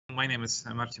My name is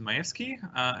Marcin Majewski,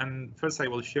 and first I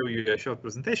will show you a short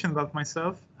presentation about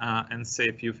myself and say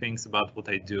a few things about what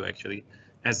I do actually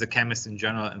as a chemist in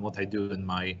general and what I do in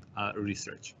my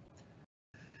research.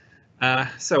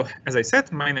 So, as I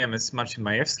said, my name is Marcin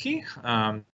Majewski.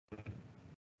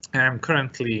 I'm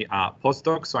currently a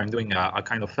postdoc, so I'm doing a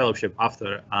kind of fellowship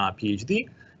after a PhD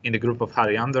in the group of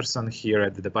Harry Anderson here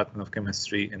at the Department of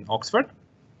Chemistry in Oxford.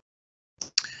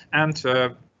 And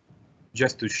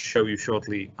just to show you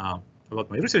shortly about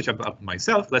my research about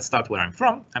myself, let's start where I'm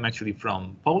from. I'm actually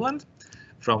from Poland,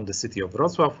 from the city of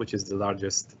Wrocław, which is the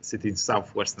largest city in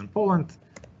southwestern Poland.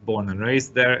 Born and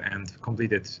raised there, and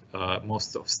completed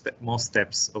most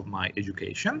steps of my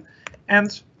education,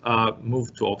 and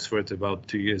moved to Oxford about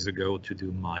 2 years ago to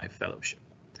do my fellowship.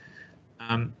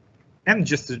 And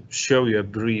just to show you a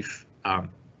brief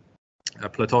a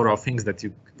plethora of things that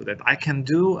I can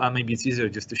do. Maybe it's easier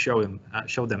just to show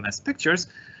them as pictures.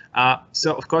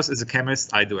 So of course, as a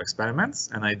chemist, I do experiments,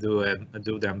 and I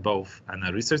do them both in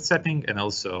a research setting and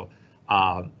also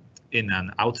in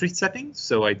an outreach setting.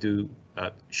 So I do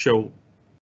show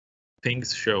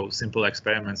simple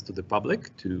experiments to the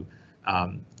public to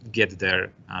get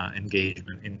their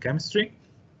engagement in chemistry.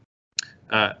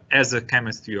 As a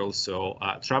chemist, you also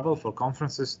travel for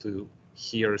conferences to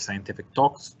hear scientific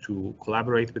talks, to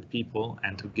collaborate with people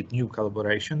and to get new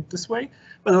collaboration this way.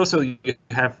 But also you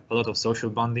have a lot of social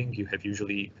bonding. You have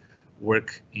usually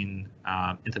work in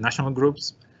international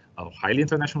groups, or highly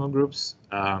international groups,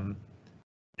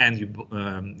 and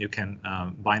you can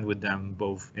bind with them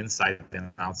both inside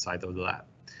and outside of the lab.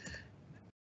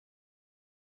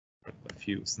 A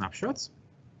few snapshots.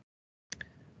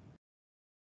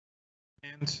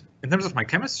 And in terms of my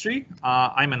chemistry,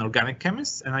 I'm an organic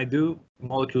chemist, and I do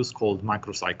molecules called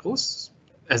microcycles.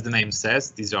 As the name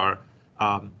says, these are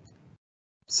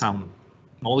some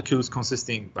molecules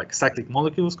consisting, like cyclic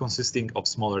molecules consisting of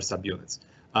smaller subunits.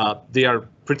 They are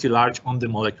pretty large on the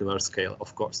molecular scale,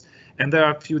 of course. And there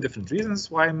are a few different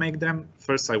reasons why I make them.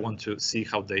 First, I want to see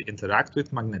how they interact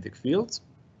with magnetic fields,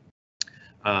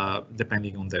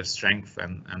 depending on their strength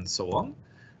and so on.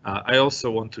 I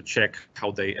also want to check how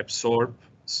they absorb,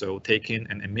 so take in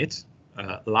and emit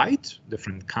light,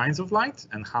 different kinds of light,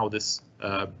 and how this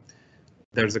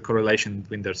there's a correlation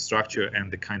between their structure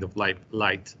and the kind of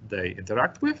light they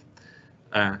interact with.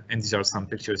 And these are some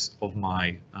pictures of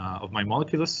my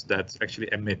molecules that actually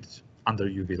emit under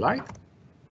UV light.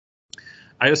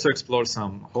 I also explore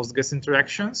some host gas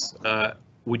interactions,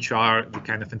 which are the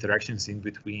kind of interactions in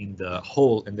between the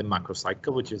hole and the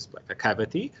macrocycle, which is like a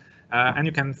cavity. And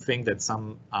you can think that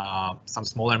some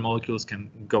smaller molecules can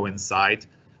go inside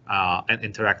and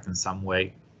interact in some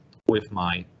way with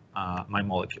my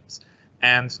molecules.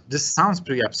 And this sounds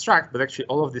pretty abstract, but actually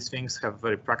all of these things have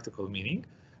very practical meaning,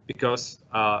 because,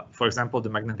 for example, the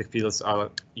magnetic fields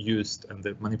are used, and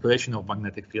the manipulation of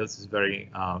magnetic fields is very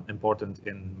important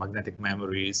in magnetic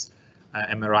memories,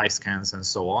 MRI scans, and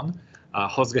so on.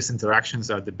 Host gas interactions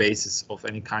are the basis of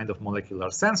any kind of molecular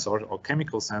sensor or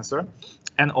chemical sensor,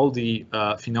 and all the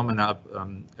phenomena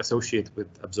associated with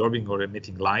absorbing or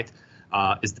emitting light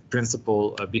is the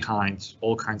principle behind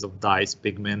all kinds of dyes,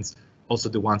 pigments, also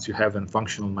the ones you have in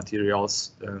functional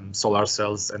materials, solar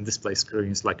cells, and display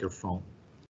screens like your phone.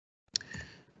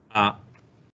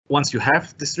 Once you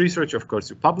have this research, of course,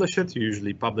 you publish it. You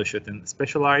usually publish it in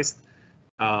specialized,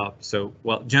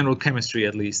 general chemistry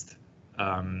at least,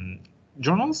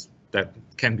 journals that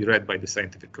can be read by the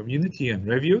scientific community and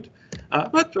reviewed,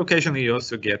 but occasionally you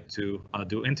also get to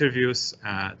do interviews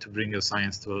to bring your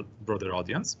science to a broader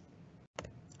audience.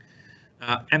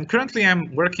 And currently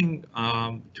I'm working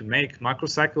to make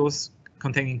microcycles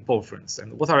containing porphyrins.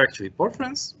 And what are actually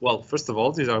porphyrins? Well, first of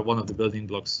all, these are one of the building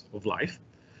blocks of life.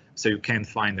 So you can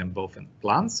find them both in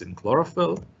plants, in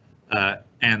chlorophyll,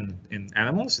 and in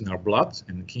animals, in our blood,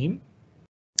 in heme.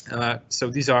 So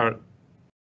these are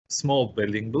small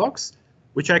building blocks,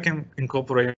 which I can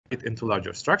incorporate into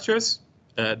larger structures.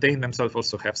 They in themselves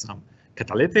also have some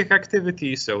catalytic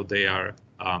activity, so they are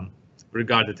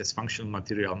regarded as functional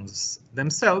materials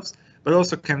themselves, but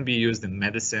also can be used in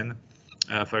medicine,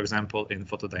 for example, in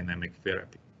photodynamic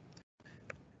therapy.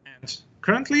 And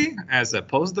currently, as a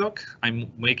postdoc,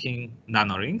 I'm making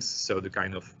nanorings, so the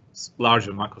kind of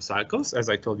larger macrocycles, as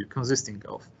I told you, consisting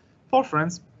of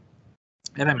porphyrins.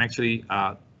 And I'm actually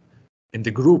in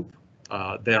the group,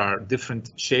 there are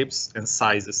different shapes and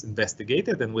sizes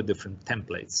investigated and with different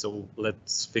templates. So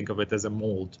let's think of it as a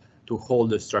mold to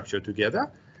hold the structure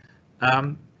together.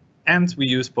 And we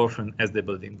use porphyrin as the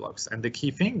building blocks. And the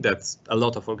key thing that a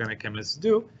lot of organic chemists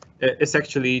do is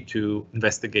actually to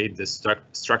investigate the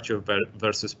structure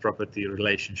versus property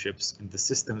relationships in the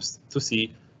systems to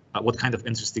see what kind of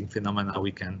interesting phenomena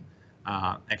we can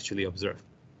actually observe.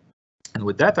 And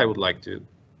with that, I would like to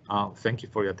thank you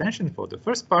for your attention for the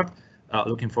first part.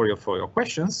 Looking for your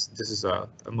questions. This is a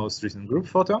most recent group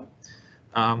photo.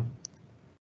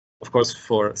 Of course,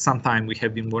 for some time we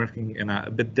have been working in a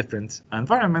bit different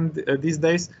environment these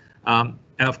days. And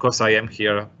of course, I am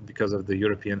here because of the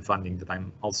European funding that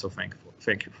I'm also thankful.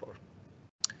 Thank you for.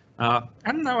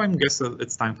 And now I guess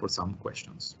it's time for some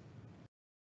questions.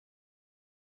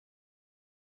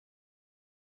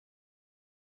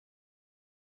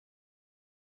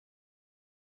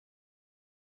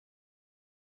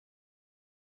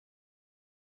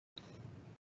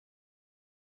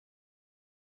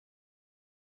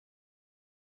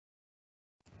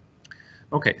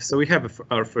 Okay, so we have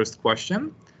our first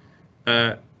question,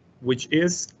 which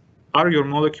is, are your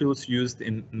molecules used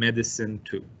in medicine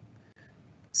too?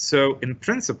 So in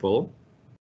principle,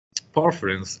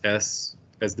 porphyrins as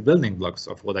the building blocks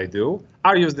of what I do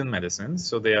are used in medicine.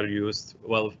 So they are used,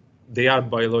 well, they are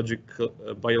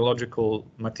biological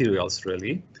materials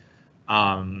really,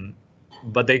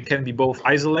 but they can be both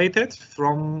isolated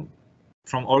from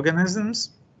organisms,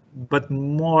 but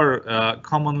more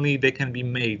commonly they can be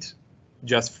made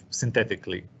just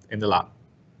synthetically in the lab.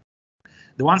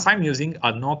 The ones I'm using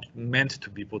are not meant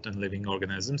to be put in living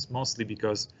organisms, mostly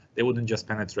because they wouldn't just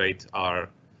penetrate our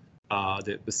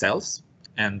the cells,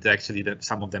 and actually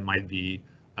some of them might be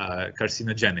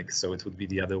carcinogenic, so it would be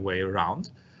the other way around.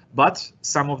 But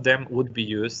some of them would be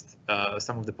used,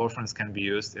 some of the porphyrins can be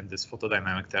used in this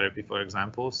photodynamic therapy, for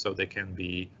example, so they can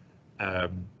be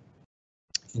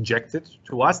injected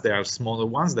to us. There are smaller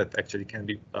ones that actually can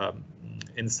be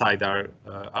inside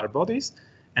our bodies,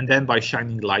 and then by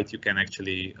shining light you can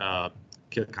actually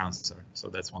kill cancer. So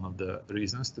that's one of the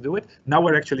reasons to do it. Now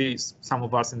we're actually, some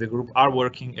of us in the group are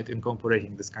working at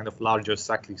incorporating this kind of larger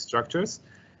cyclic structures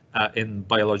in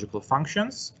biological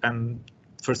functions. And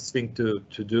first thing to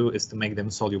do is to make them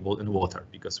soluble in water,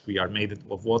 because we are made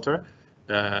of water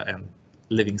and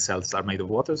living cells are made of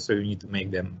water. So you need to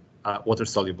make them water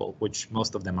soluble, which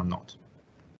most of them are not,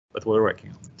 but we're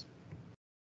working on it.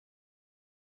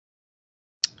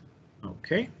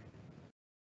 Okay.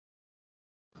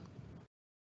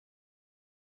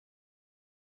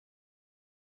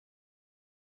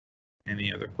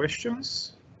 Any other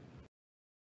questions?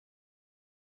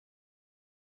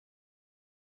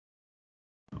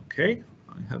 Okay,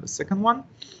 I have a second one.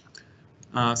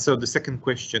 So the second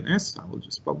question is, I will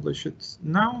just publish it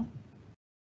now.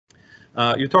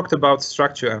 You talked about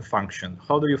structure and function.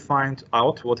 How do you find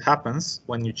out what happens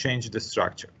when you change the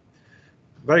structure?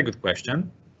 Very good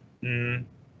question.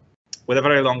 With a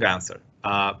very long answer.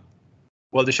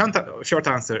 Well, the short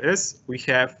answer is we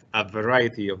have a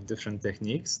variety of different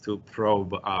techniques to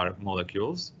probe our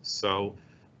molecules. So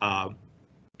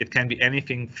it can be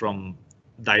anything from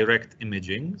direct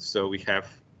imaging. So we have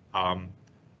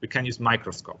we can use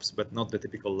microscopes, but not the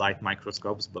typical light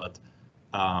microscopes, but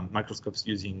microscopes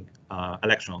using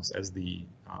electrons as the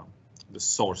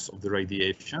source of the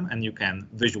radiation, and you can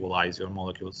visualize your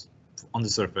molecules on the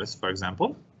surface, for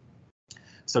example.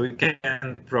 So we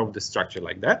can probe the structure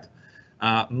like that.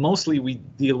 Mostly we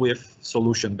deal with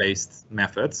solution-based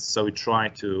methods. So we try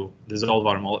to dissolve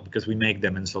our molecules, because we make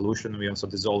them in solution. We also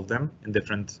dissolve them in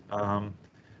different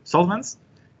solvents.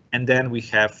 And then we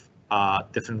have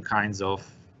different kinds of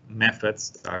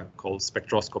methods called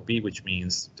spectroscopy, which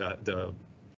means the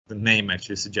name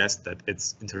actually suggests that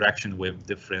it's interaction with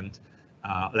different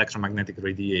electromagnetic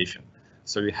radiation.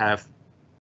 So you have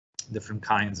different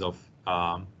kinds of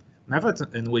methods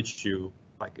in which you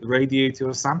radiate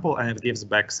your sample, and it gives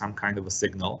back some kind of a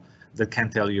signal that can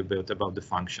tell you a bit about the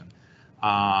function.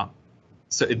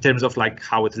 So in terms of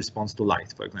how it responds to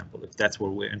light, for example, if that's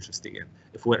what we're interested in.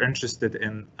 If we're interested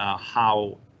in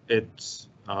how it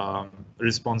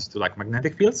responds to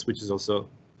magnetic fields, which is also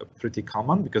pretty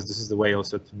common, because this is the way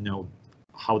also to know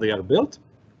how they are built.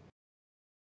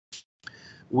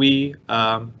 We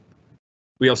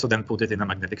also then put it in a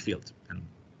magnetic field and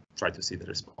try to see the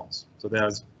response. So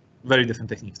there's very different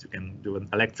techniques. You can do an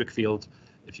electric field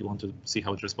if you want to see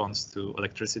how it responds to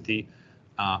electricity,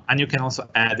 and you can also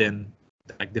add in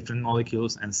different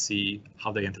molecules and see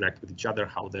how they interact with each other,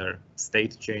 how their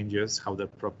state changes, how their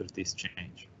properties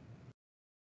change.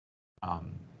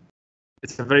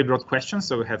 It's a very broad question,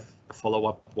 so we have a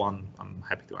follow-up one I'm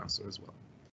happy to answer as well.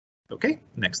 Okay,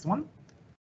 next one.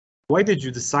 Why did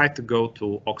you decide to go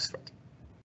to Oxford?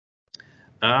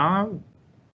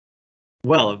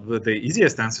 Well, the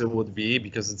easiest answer would be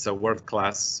because it's a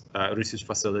world-class research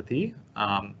facility.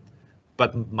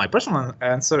 But my personal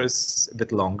answer is a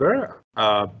bit longer.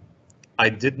 I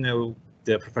did know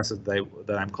the professor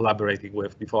that I'm collaborating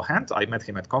with beforehand. I met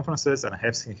him at conferences and I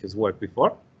have seen his work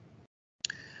before.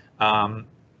 And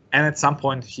at some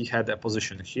point he had a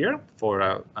position here for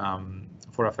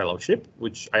a fellowship,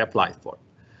 which I applied for.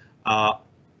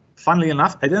 Funnily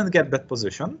enough, I didn't get that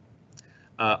position,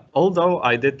 although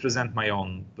I did present my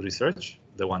own research,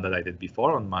 the one that I did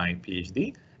before on my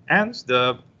PhD, and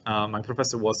my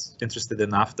professor was interested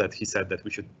enough that he said that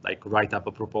we should like write up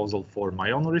a proposal for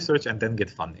my own research and then get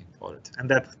funding for it, and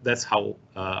that's how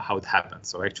it happened.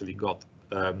 So I actually got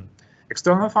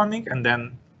external funding, and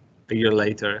then a year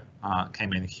later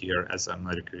came in here as a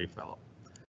Marie Curie fellow.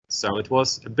 So it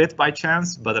was a bit by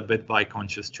chance, but a bit by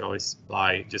conscious choice,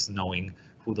 by just knowing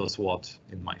who does what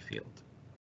in my field.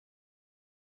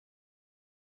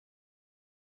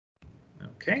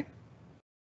 Okay,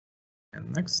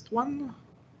 and next one.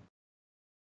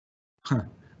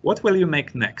 What will you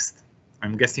make next?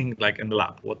 I'm guessing like in the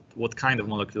lab. What kind of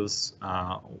molecules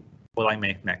will I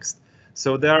make next?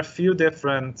 So there are a few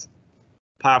different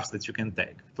paths that you can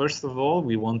take. First of all,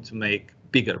 we want to make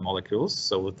bigger molecules,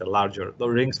 so with the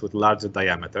rings with larger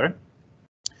diameter,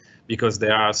 because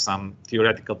there are some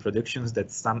theoretical predictions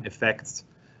that some effects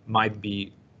might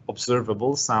be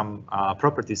observable, some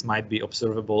properties might be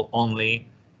observable only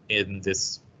in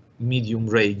this medium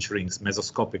range rings,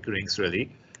 mesoscopic rings really,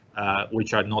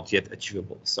 which are not yet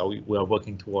achievable. So we are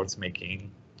working towards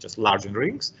making just larger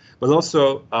rings, but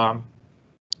also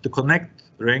to connect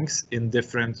rings in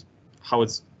different, how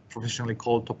it's professionally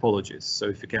called, topologies. So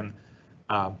if you can,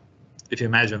 if you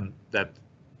imagine that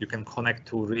you can connect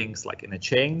two rings like in a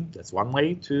chain, that's one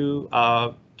way to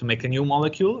make a new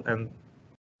molecule, and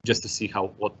just to see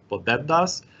what that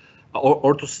does,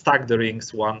 or to stack the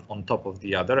rings one on top of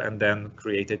the other and then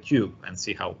create a tube and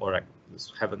see how, or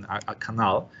have a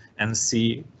canal and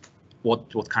see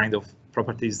what kind of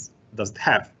properties does it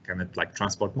have. Can it like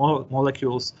transport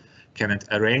molecules? Can it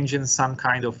arrange in some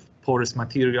kind of porous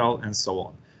material, and so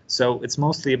on? So it's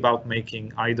mostly about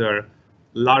making either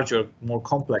larger, more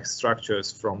complex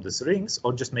structures from these rings,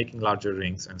 or just making larger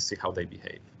rings and see how they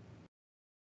behave.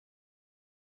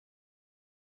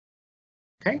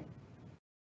 Okay.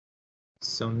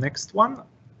 So next one,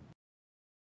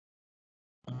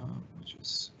 which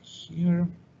is here.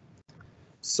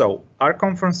 So are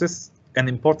conferences an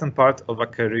important part of a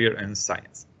career in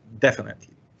science?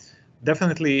 Definitely.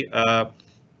 Definitely.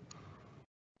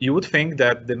 You would think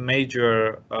that the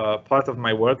major part of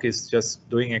my work is just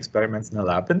doing experiments in a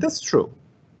lab, and that's true.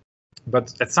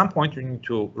 But at some point you need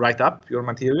to write up your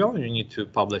material, you need to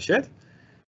publish it,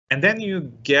 and then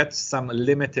you get some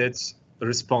limited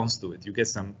response to it. You get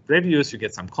some reviews, you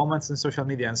get some comments in social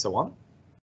media and so on.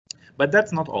 But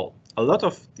that's not all. A lot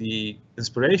of the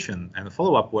inspiration and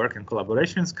follow-up work and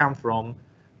collaborations come from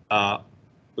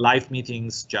live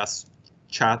meetings, just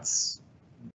chats,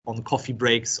 on coffee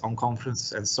breaks, on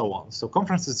conferences, and so on. So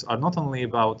conferences are not only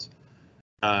about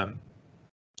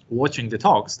watching the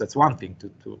talks, that's one thing,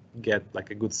 to get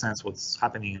like a good sense what's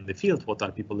happening in the field, what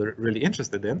are people really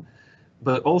interested in,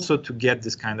 but also to get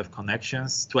this kind of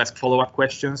connections, to ask follow-up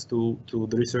questions to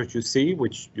the research you see,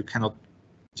 which you cannot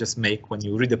just make when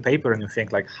you read a paper and you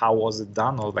think like, how was it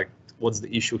done, or like, what's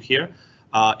the issue here?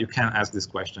 You can ask these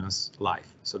questions live.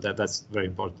 So that's very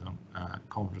important on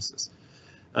conferences.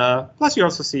 Plus, you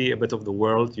also see a bit of the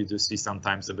world. You do see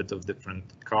sometimes a bit of different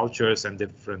cultures and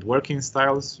different working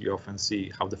styles. You often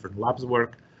see how different labs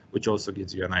work, which also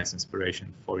gives you a nice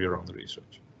inspiration for your own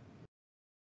research.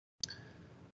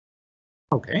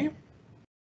 Okay.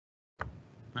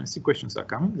 I see questions are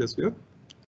coming. That's good.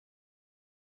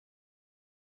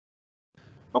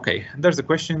 Okay, there's a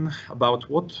question about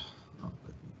once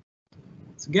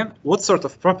again, what sort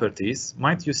of properties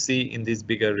might you see in these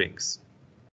bigger rings?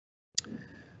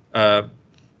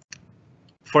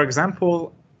 For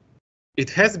example, it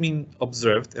has been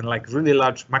observed in like really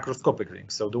large macroscopic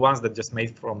rings, so the ones that just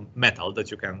made from metal that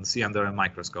you can see under a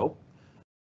microscope,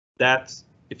 that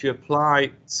if you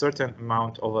apply certain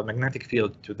amount of a magnetic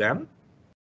field to them,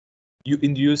 you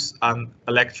induce an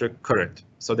electric current.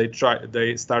 So they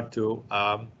start to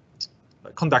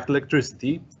conduct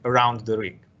electricity around the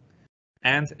ring.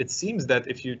 And it seems that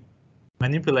if you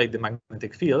manipulate the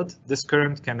magnetic field, this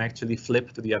current can actually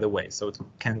flip to the other way. So it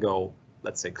can go,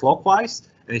 let's say, clockwise.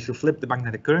 And if you flip the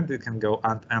magnetic current, it can go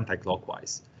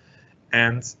anti-clockwise.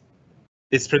 And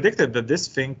it's predicted that this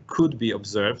thing could be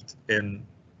observed in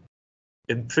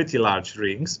pretty large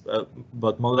rings,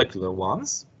 but molecular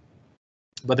ones.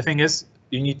 But the thing is,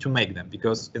 you need to make them,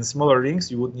 because in smaller rings,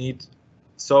 you would need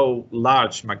so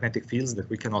large magnetic fields that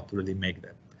we cannot really make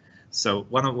them. So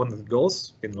one of the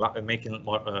goals in making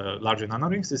more, larger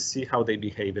nanorings is see how they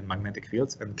behave in magnetic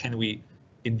fields, and can we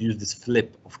induce this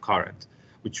flip of current,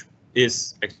 which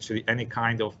is actually any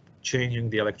kind of changing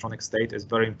the electronic state is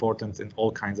very important in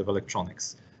all kinds of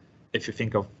electronics. If you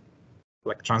think of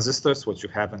like transistors, what you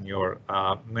have in your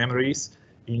memories,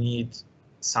 you need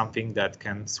something that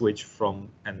can switch from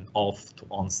an off to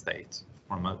on state,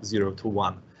 from a 0 to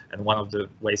 1. And one of the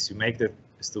ways you make that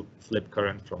is to flip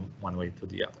current from one way to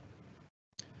the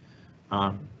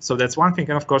other. So that's one thing.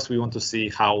 And of course, we want to see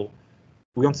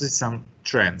some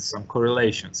trends, some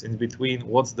correlations in between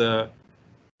what's the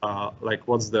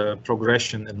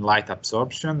progression in light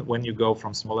absorption when you go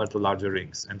from smaller to larger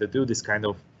rings. And to do this kind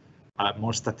of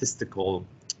more statistical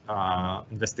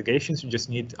investigations, you just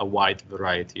need a wide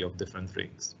variety of different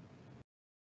rings.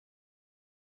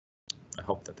 I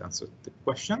hope that answered the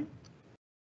question.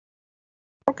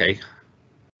 Okay,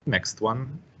 next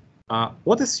one.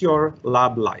 What is your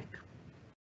lab like?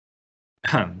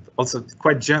 And also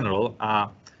quite general.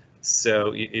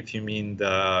 So if you mean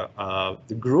the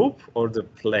group or the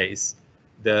place,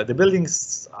 the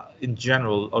buildings in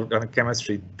general, organic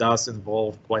chemistry does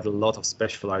involve quite a lot of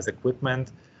specialized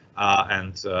equipment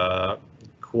and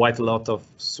quite a lot of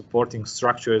supporting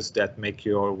structures that make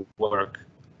your work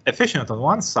efficient on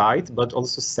one side, but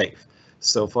also safe.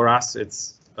 So for us,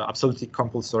 it's absolutely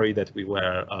compulsory that we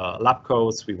wear lab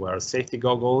coats, we wear safety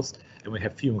goggles, and we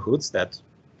have fume hoods that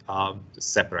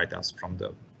separate us from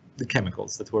the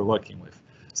chemicals that we're working with.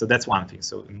 So that's one thing.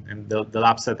 So and the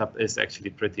lab setup is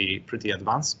actually pretty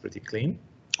advanced, pretty clean,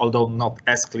 although not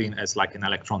as clean as like an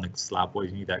electronics lab where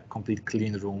you need a complete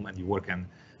clean room and you work in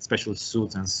special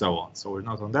suits and so on. So we're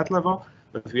not on that level,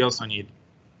 but we also need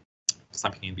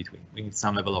something in between. We need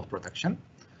some level of protection.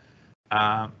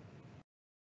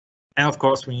 And of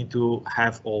course, we need to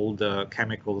have all the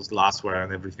chemicals, glassware,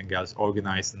 and everything else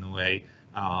organized in a way.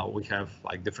 We have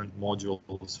like different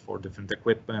modules for different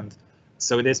equipment.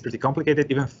 So it is pretty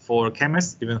complicated, even for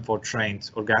chemists, even for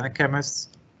trained organic chemists.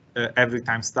 Every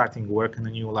time starting work in a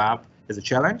new lab is a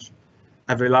challenge.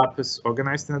 Every lab is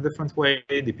organized in a different way.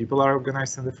 The people are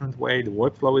organized in a different way. The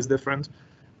workflow is different.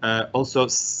 Also,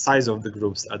 size of the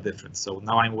groups are different. So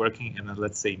now I'm working in a,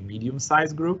 let's say,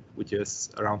 medium-sized group, which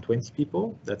is around 20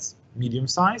 people. That's medium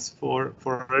size for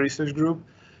a research group.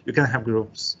 You can have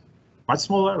groups much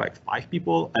smaller, like 5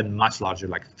 people, and much larger,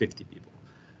 like 50 people.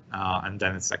 And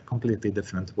then it's a completely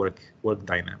different work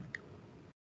dynamic.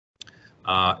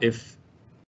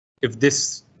 If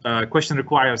this question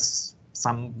requires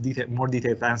some more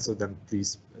detailed answer, then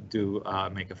please do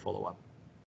make a follow-up.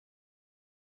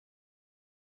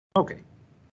 Okay.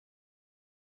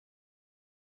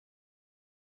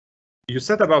 You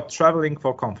said about traveling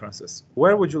for conferences.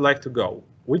 Where would you like to go?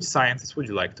 Which scientists would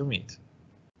you like to meet?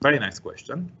 Very nice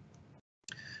question.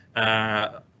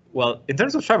 Well, in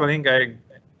terms of traveling, I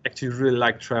actually really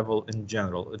like travel in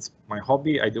general. It's my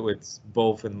hobby. I do it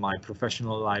both in my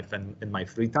professional life and in my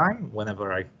free time,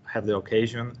 whenever I have the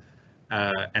occasion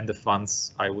and the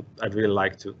funds. I'd really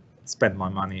like to spend my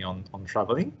money on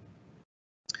traveling.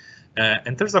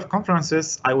 In terms of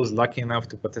conferences, I was lucky enough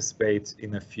to participate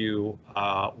in a few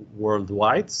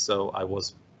worldwide. So I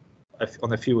was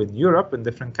on a few in Europe, in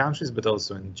different countries, but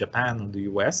also in Japan and the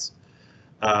US.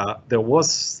 There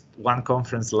was one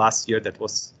conference last year that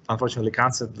was unfortunately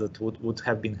cancelled that would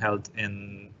have been held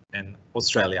in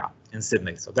Australia, in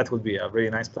Sydney. So that would be a really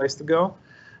nice place to go.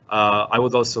 I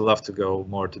would also love to go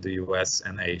more to the US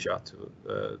and Asia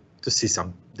to see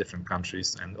some different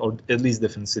countries or at least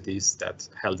different cities that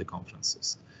held the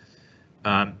conferences.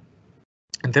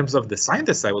 In terms of the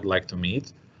scientists I would like to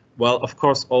meet, well, of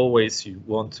course, always you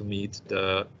want to meet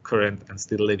the current and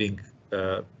still living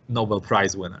Nobel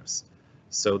Prize winners.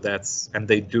 So and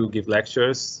they do give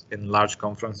lectures in large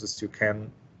conferences. You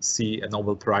can see a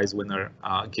Nobel Prize winner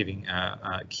giving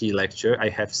a key lecture. I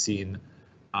have seen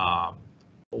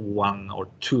one or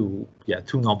two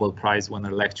Nobel Prize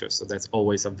winner lectures. So that's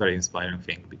always a very inspiring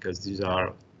thing, because these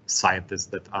are scientists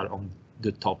that are on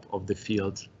the top of the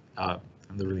field and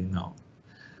really know.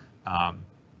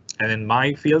 And in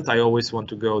my field, I always want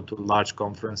to go to large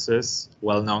conferences,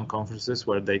 well-known conferences,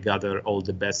 where they gather all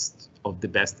the best of the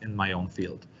best in my own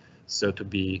field. So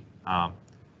to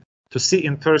see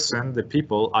in person the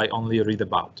people I only read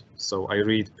about. So I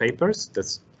read papers.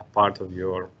 That's a part of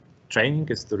your training,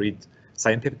 is to read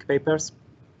scientific papers.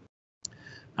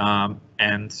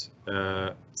 And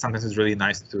sometimes it's really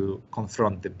nice to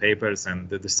confront the papers and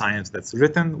the science that's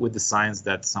written with the science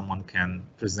that someone can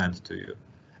present to you.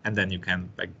 And then you can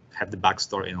have the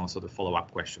backstory and also the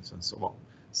follow-up questions and so on.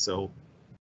 So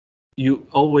you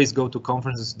always go to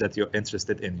conferences that you're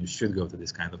interested in. You should go to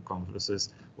this kind of conferences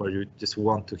where you just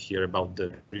want to hear about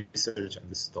the research and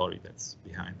the story that's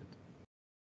behind it.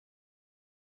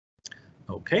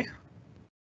 Okay.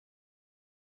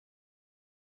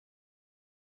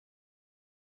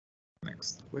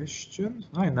 Next question.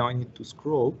 Now I need to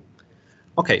scroll.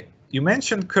 Okay, you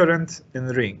mentioned current in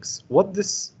rings. Would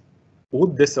this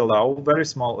allow very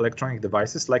small electronic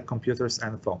devices like computers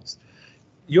and phones?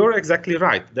 You're exactly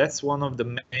right. That's one of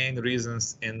the main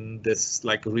reasons in this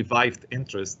like revived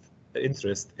interest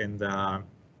in the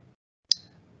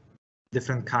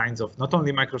different kinds of not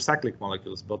only microcyclic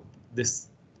molecules, but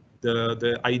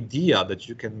the idea that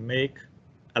you can make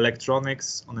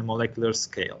electronics on a molecular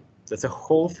scale. That's a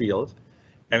whole field,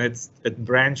 and it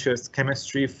branches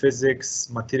chemistry, physics,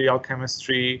 material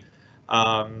chemistry,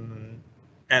 and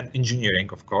engineering,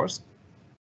 of course.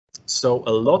 So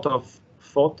a lot of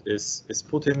thought is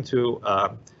put into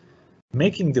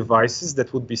making devices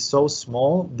that would be so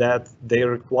small that they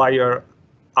require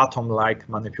atom-like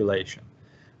manipulation.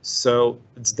 So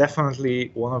it's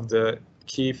definitely one of the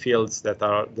key fields that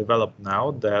are developed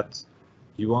now, that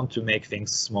you want to make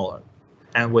things smaller.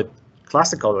 And with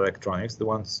classical electronics, the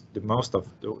one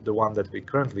that we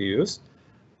currently use,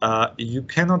 you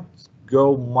cannot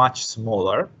go much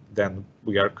smaller than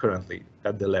we are currently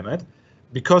at the limit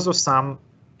because of some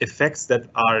effects that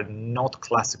are not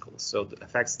classical. So the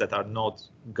effects that are not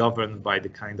governed by the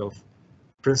kind of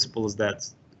principles that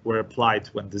were applied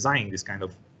when designing these kind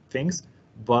of things,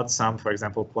 but some, for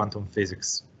example, quantum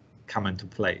physics come into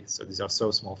play. So these are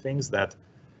so small things that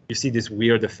you see these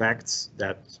weird effects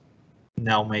that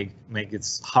now make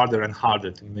it harder and harder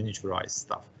to miniaturize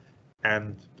stuff.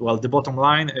 And well, the bottom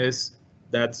line is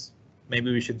that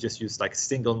maybe we should just use like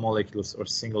single molecules or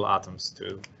single atoms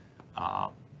to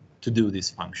do these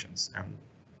functions. And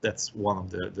that's one of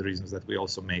the reasons that we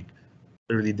also make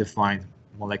really defined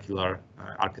molecular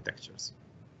architectures.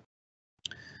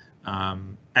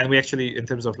 And we actually, in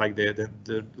terms of like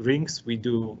the rings, we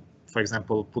do, for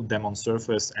example, put them on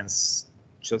surface and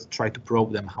just try to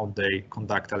probe them how they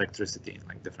conduct electricity in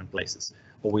like different places.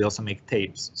 Or we also make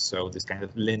tapes, so this kind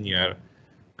of linear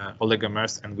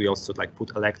oligomers, and we also like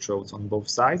put electrodes on both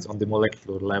sides on the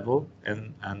molecular level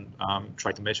and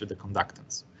try to measure the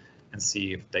conductance and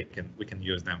see if we can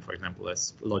use them, for example,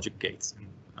 as logic gates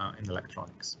in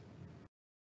electronics.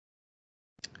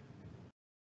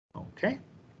 Okay.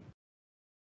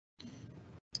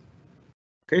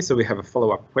 Okay, so we have a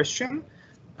follow-up question.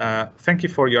 Thank you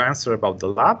for your answer about the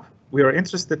lab. We are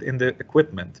interested in the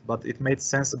equipment, but it made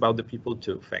sense about the people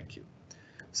too. Thank you.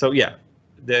 So yeah,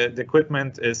 the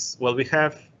equipment is, well, we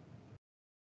have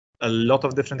a lot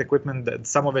of different equipment. That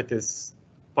some of it is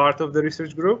part of the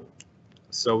research group.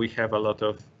 So we have a lot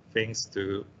of things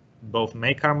to both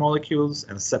make our molecules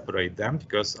and separate them,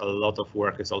 because a lot of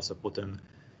work is also put in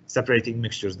separating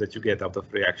mixtures that you get out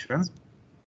of reactions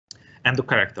and to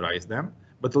characterize them.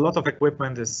 But a lot of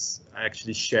equipment is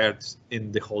actually shared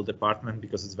in the whole department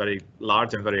because it's very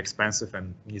large and very expensive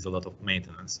and needs a lot of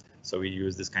maintenance. So we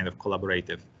use this kind of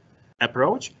collaborative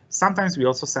approach. Sometimes we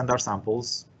also send our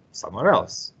samples somewhere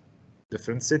else,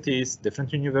 different cities,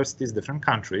 different universities, different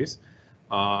countries,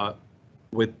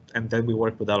 and then we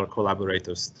work with our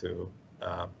collaborators to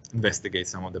investigate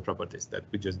some of the properties that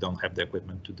we just don't have the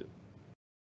equipment to do.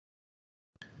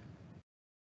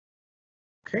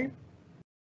 Okay.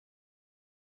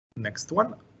 Next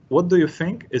one. What do you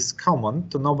think is common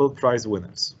to Nobel Prize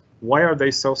winners? Why are they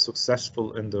so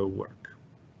successful in their work?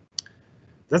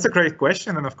 That's a great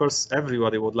question, and of course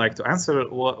everybody would like to answer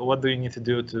what do you need to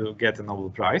do to get a Nobel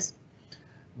Prize?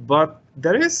 But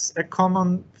there is a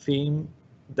common theme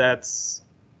that's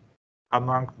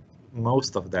among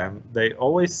most of them. They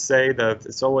always say that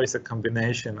it's always a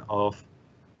combination of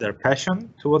their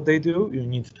passion to what they do. You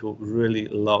need to really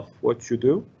love what you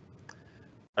do.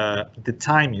 The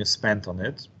time you spent on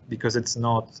it, because it's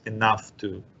not enough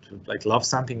to like love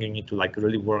something, you need to like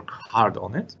really work hard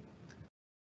on it,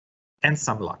 and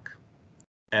some luck.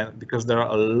 And because there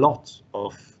are a lot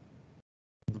of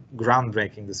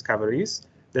groundbreaking discoveries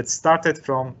that started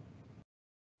from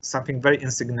something very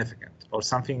insignificant or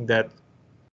something that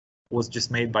was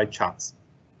just made by chance.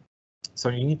 So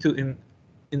you need to,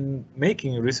 in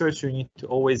making research, you need to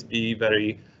always be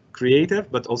very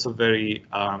creative, but also very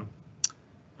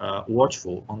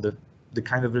watchful on the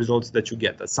kind of results that you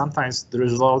get. That sometimes the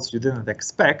results you didn't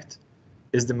expect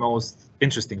is the most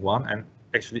interesting one, and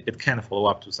actually it can follow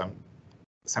up to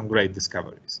some great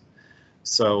discoveries.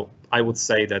 So I would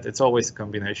say that it's always a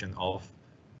combination of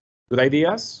good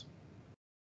ideas,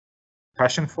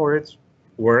 passion for it,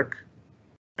 work,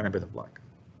 and a bit of luck.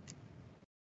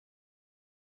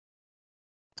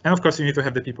 And of course, you need to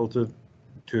have the people to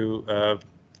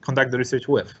conduct the research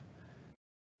with.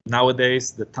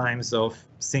 Nowadays, the times of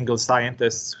single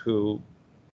scientists who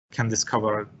can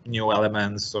discover new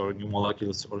elements or new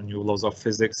molecules or new laws of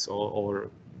physics or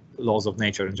laws of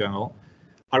nature in general,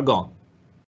 are gone.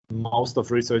 Most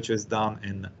of research is done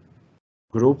in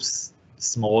groups,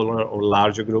 smaller or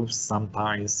larger groups,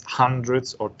 sometimes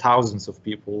hundreds or thousands of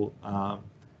people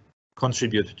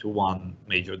contribute to one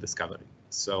major discovery.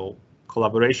 So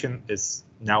collaboration is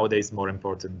nowadays more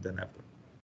important than ever.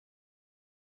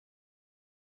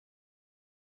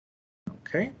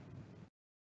 Okay.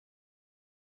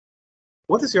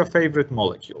 What is your favorite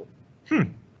molecule?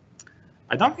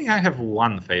 I don't think I have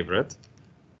one favorite,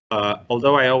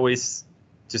 although I always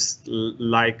just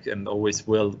like and always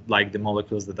will like the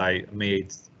molecules that I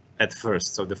made at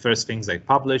first. So the first things I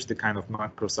published, the kind of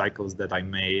macrocycles that I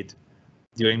made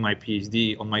during my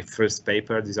PhD on my first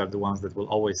paper, these are the ones that will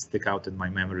always stick out in my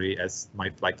memory as my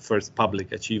first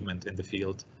public achievement in the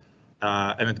field.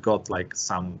 And it got like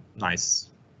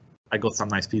I got some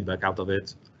nice feedback out of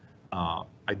it.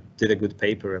 I did a good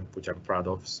paper, which I'm proud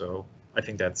of. So I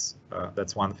think that's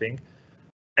one thing.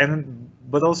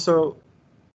 But also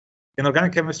in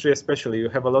organic chemistry, especially, you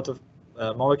have a lot of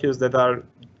molecules that are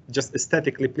just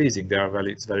aesthetically pleasing. They are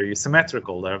very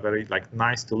symmetrical. They're very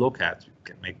nice to look at. You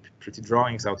can make pretty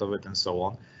drawings out of it and so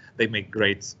on. They make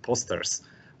great posters.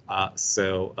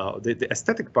 So the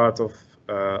aesthetic part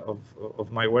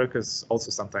of my work is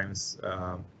also sometimes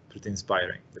pretty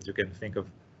inspiring. That you can think of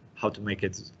how to make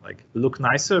it look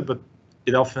nicer, but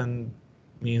it often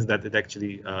means that it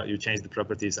actually you change the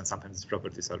properties, and sometimes these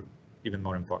properties are even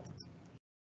more important.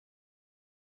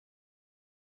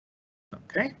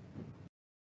 Okay.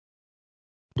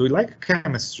 Do you like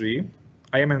chemistry?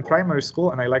 I am in primary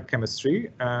school and I like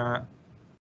chemistry,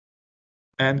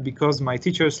 and because my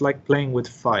teachers like playing with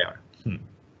fire.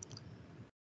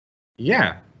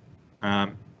 Yeah.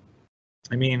 I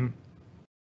mean,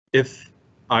 if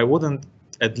I wouldn't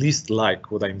at least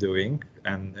like what I'm doing,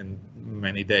 and in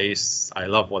many days I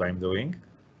love what I'm doing,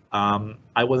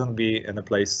 I wouldn't be in the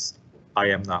place I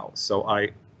am now. So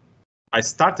I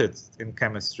started in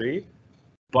chemistry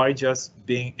by just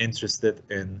being interested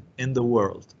in the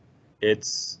world.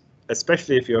 It's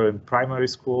especially if you're in primary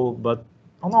school, but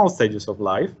on all stages of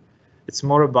life, it's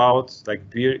more about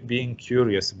being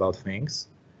curious about things,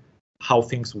 how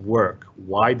things work,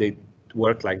 why they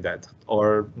work like that,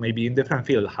 or maybe in different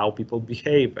fields, how people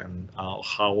behave and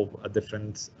how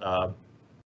different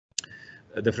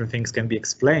things can be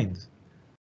explained.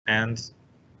 And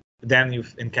then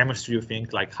in chemistry, you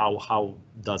think how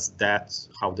does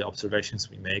how the observations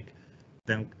we make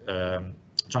then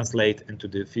translate into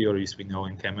the theories we know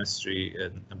in chemistry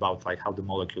and about how the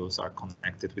molecules are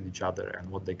connected with each other and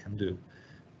what they can do.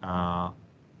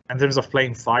 In terms of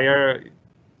playing fire,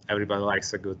 everybody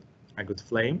likes a good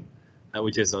flame,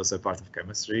 which is also part of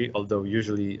chemistry. Although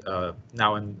usually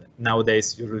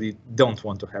nowadays you really don't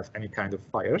want to have any kind of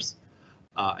fires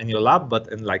in your lab,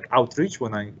 but in outreach,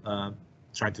 when I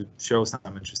try to show some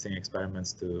interesting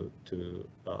experiments to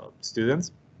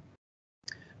students,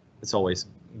 it's always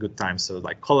good time. So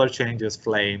color changes,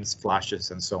 flames,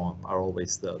 flashes, and so on are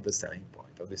always the selling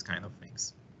point of these kind of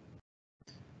things.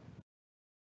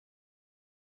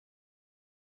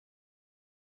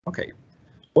 Okay,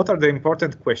 what are the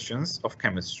important questions of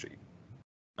chemistry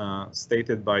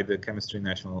stated by the Chemistry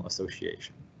National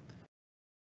Association?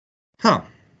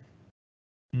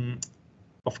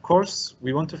 Of course,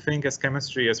 we want to think as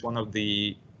chemistry as one of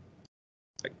the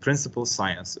principal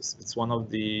sciences. It's one of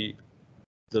the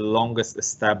longest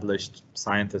established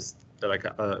sciences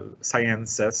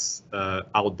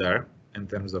out there in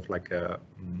terms of a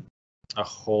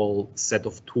whole set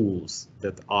of tools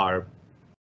that are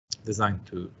designed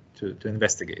to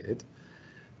investigate it.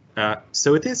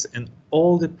 So it is in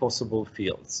all the possible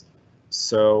fields.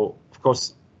 So of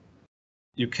course,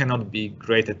 you cannot be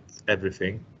great at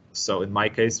everything. So in my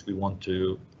case, we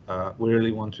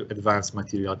really want to advance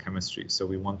material chemistry. So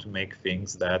we want to make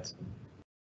things that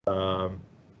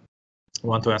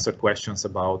want to answer questions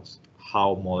about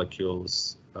how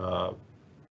molecules,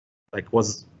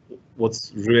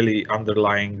 what's really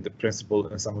underlying the principle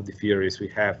and some of the theories we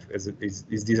have. Is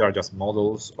these are just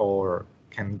models, or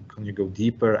can you go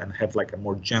deeper and have a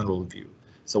more general view?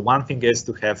 So one thing is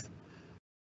to have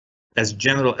as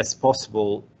general as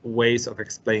possible ways of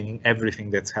explaining everything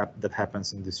that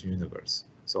happens in this universe.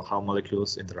 So how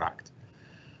molecules interact.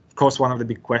 Of course, one of the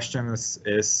big questions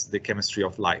is the chemistry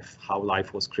of life, how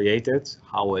life was created,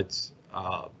 how it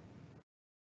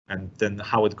and then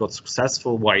how it got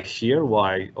successful, why here,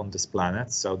 why on this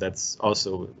planet. So that's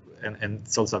also, and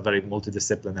it's also a very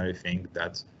multidisciplinary thing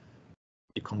that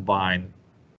you combine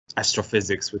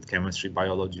astrophysics with chemistry,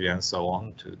 biology, and so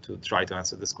on to try to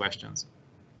answer these questions.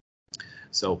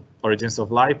 So origins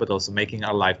of life, but also making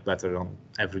our life better on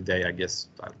every day, I guess,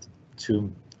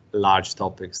 two large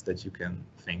topics that you can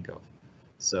think of.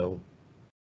 So,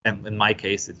 and in my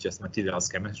case, it's just materials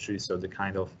chemistry. So the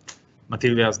kind of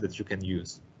materials that you can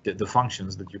use, the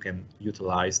functions that you can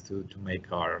utilize to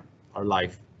make our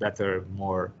life better,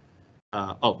 more.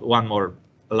 One more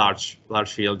large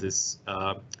field is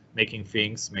making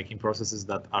processes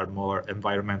that are more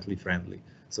environmentally friendly.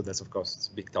 So that's, of course, it's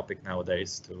a big topic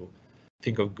nowadays to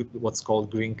think of what's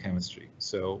called green chemistry.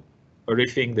 So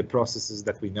rethink the processes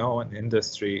that we know in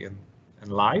industry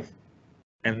and life,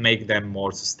 and make them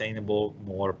more sustainable,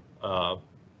 more or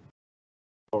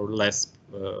less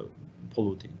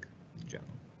polluting in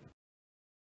general.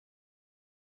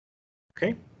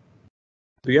 Okay.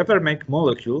 Do you ever make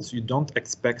molecules you don't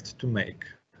expect to make?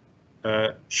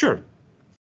 Sure.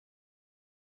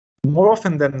 More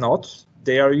often than not,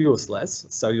 they are useless.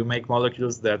 So you make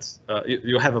molecules that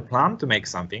you have a plan to make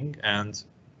something, and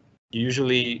you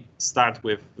usually start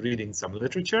with reading some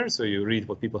literature. So you read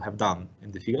what people have done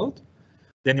in the field.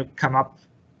 Then you come up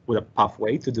with a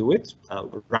pathway to do it, a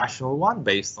rational one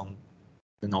based on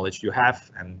the knowledge you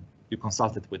have, and you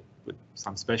consult it with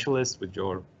some specialist, with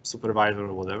your supervisor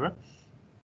or whatever.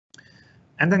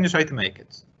 And then you try to make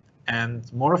it.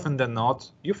 And more often than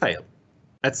not, you fail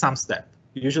at some step.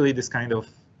 Usually this kind of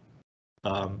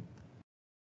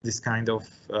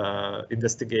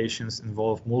investigations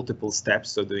involve multiple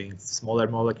steps, so doing smaller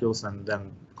molecules and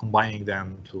then combining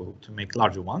them to make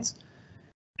larger ones.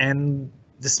 And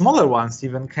the smaller ones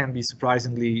even can be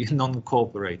surprisingly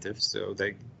non-cooperative, so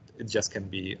it just can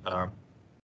be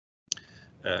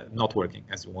not working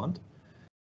as you want.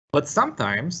 But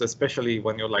sometimes, especially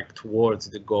when you're like towards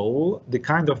the goal, the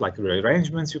kind of like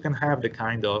rearrangements you can have, the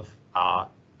kind of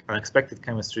unexpected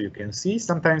chemistry you can see,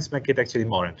 sometimes make it actually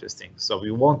more interesting. So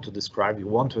you want to describe, you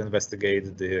want to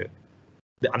investigate the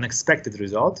unexpected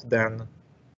result than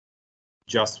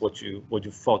just what you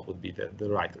thought would be the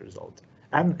right result.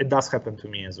 And it does happen to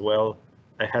me as well.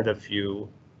 I had a few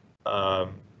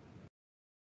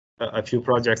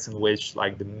projects in which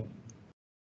like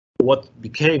what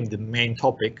became the main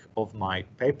topic of my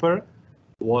paper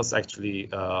was actually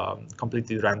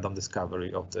completely random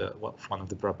discovery of one of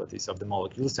the properties of the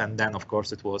molecules, and then of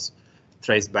course it was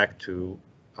traced back to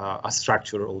a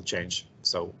structural change.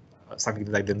 So something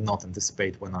that I did not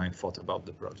anticipate when I thought about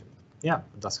the project. Yeah,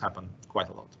 it does happen quite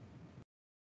a lot.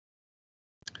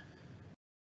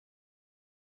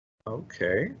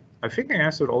 Okay, I think I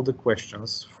answered all the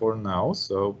questions for now,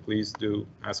 so please do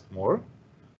ask more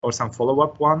or some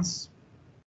follow-up ones,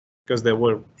 because they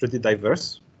were pretty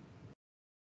diverse.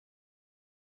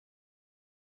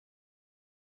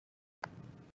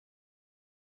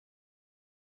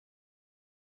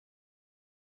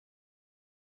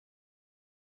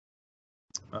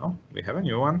 Well, we have a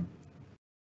new one.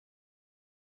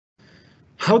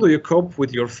 How do you cope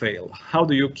with your fail? How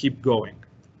do you keep going?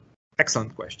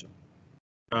 Excellent question.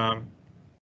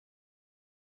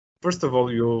 First of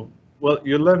all, you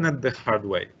learn it the hard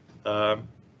way.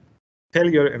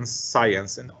 Failure in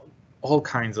science, and all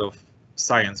kinds of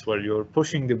science where you're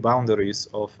pushing the boundaries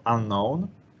of unknown,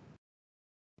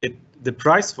 the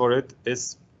price for it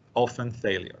is often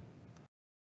failure.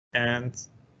 And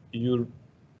you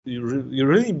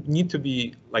really need to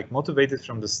be like motivated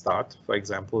from the start, for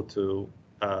example, to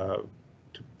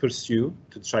pursue,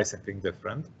 to try something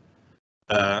different.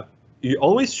 You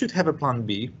always should have a plan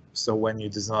B. So when you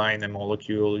design a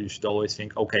molecule, you should always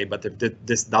think, okay, but if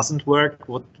this doesn't work,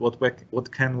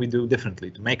 what can we do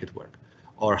differently to make it work?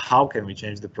 Or how can we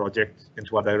change the project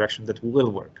into a direction that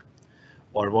will work?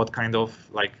 Or what kind of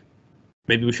like,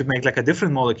 maybe we should make like a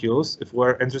different molecules if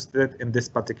we're interested in this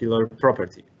particular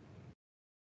property.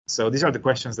 So these are the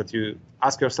questions that you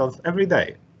ask yourself every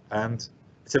day. And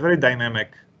it's a very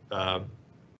dynamic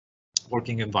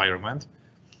working environment.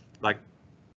 Like,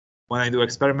 when I do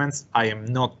experiments, I am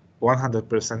not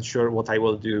 100% sure what I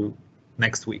will do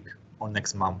next week or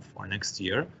next month or next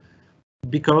year,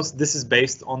 because this is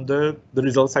based on the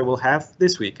results I will have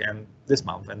this week and this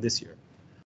month and this year.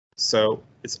 So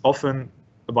it's often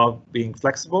about being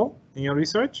flexible in your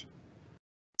research,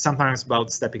 sometimes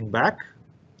about stepping back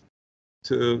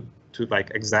to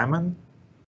like examine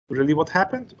really what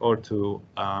happened, or to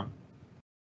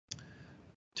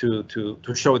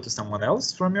show it to someone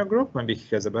else from your group. Maybe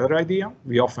he has a better idea.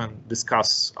 We often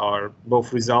discuss our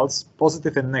both results,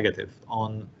 positive and negative,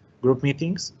 on group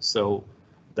meetings. So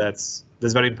that's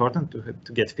very important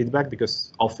to get feedback,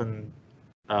 because often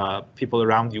people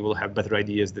around you will have better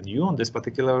ideas than you on this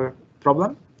particular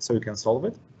problem, so you can solve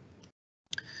it.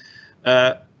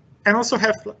 And also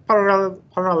have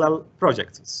parallel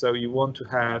projects. So you want to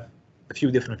have a few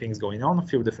different things going on, a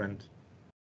few different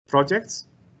projects,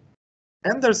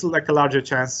 and there's like a larger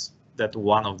chance that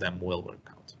one of them will work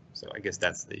out. So I guess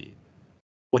that's the,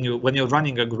 when you're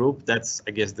running a group, that's,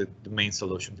 I guess, the main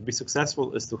solution. To be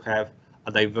successful is to have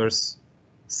a diverse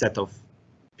set of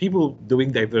people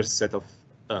doing diverse set of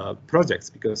projects,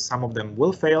 because some of them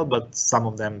will fail, but some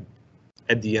of them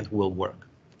at the end will work.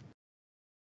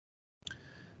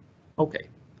 Okay,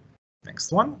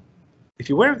 next one. If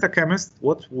you weren't a chemist,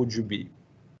 what would you be?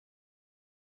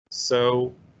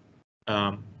 So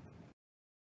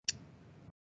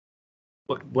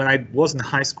when I was in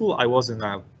high school, I was in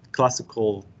a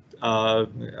classical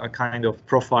a kind of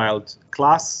profiled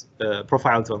class,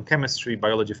 profiled on chemistry,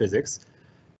 biology, physics.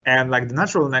 And like the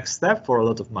natural next step for a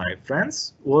lot of my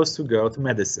friends was to go to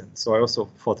medicine. So I also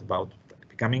thought about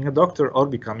becoming a doctor or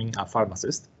becoming a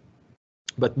pharmacist,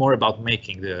 but more about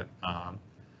making the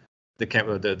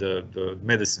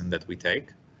medicine that we take.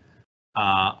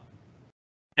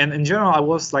 And in general, I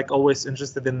was like always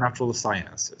interested in natural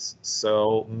sciences.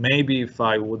 So maybe if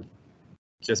I would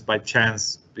just by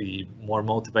chance be more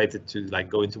motivated to like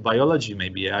go into biology,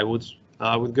 maybe I would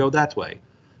go that way,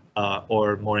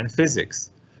 or more in physics.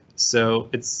 So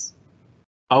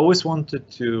I always wanted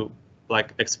to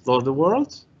like explore the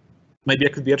world. Maybe I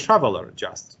could be a traveler.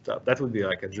 Just that would be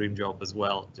like a dream job as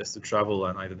well, just to travel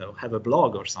and I don't know, have a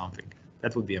blog or something.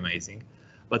 That would be amazing.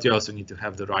 But you also need to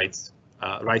have the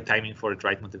right timing for it,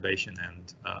 right motivation,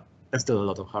 and still a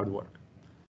lot of hard work.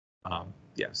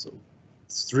 Yeah, so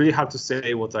it's really hard to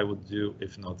say what I would do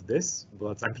if not this,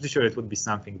 but I'm pretty sure it would be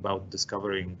something about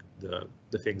discovering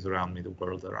the things around me, the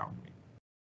world around me.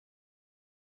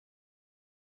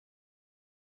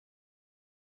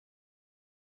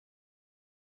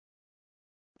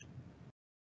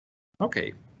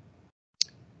 Okay.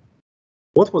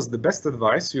 What was the best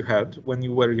advice you had when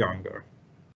you were younger?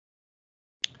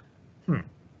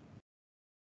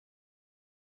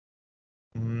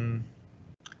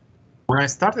 When I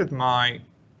started my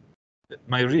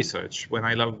research, when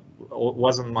I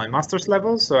was on my master's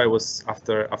level, so I was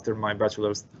after my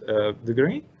bachelor's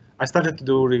degree, I started to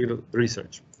do real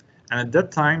research. And at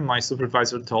that time, my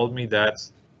supervisor told me that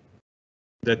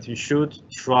you should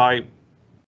try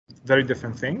very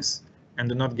different things and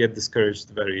do not get discouraged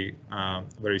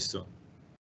very soon.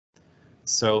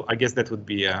 So I guess that would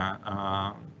be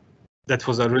that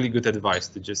was a really good advice,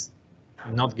 to just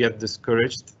not get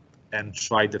discouraged and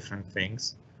try different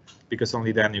things, because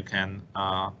only then you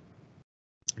cannot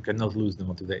lose the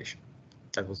motivation.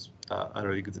 That was a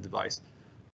really good advice.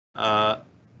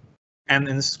 And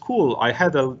in school, I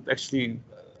had actually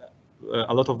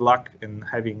a lot of luck in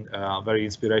having very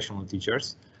inspirational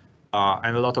teachers,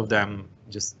 and a lot of them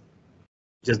just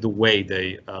the way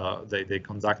they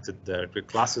conducted their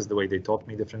classes, the way they taught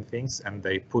me different things, and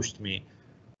they pushed me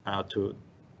to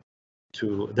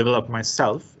develop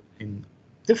myself in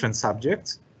different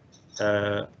subjects.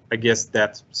 I guess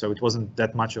that, so it wasn't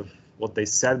that much of what they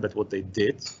said, but what they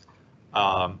did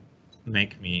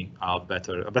make me a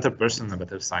better person, a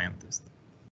better scientist.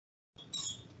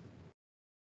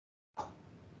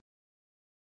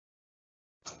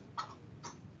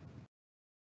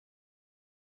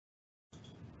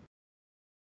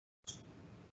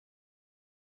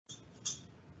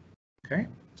 Okay.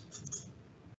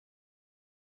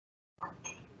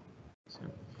 So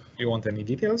if you want any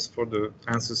details for the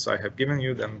answers I have given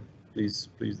you, then please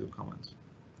do comment.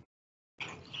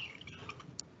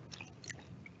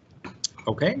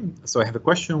 Okay, so I have a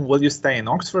question. Will you stay in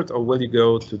Oxford or will you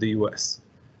go to the US?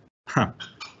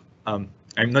 I'm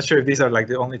not sure if these are like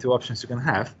the only two options you can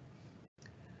have,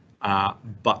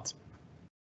 but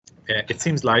it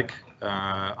seems like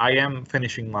I am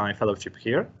finishing my fellowship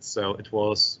here. So it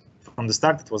was, from the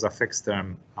start, it was a fixed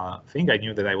term thing. I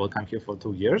knew that I will come here for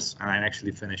 2 years, and I'm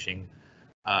actually finishing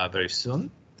very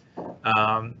soon.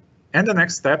 And the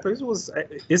next step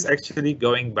is actually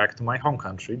going back to my home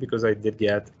country, because I did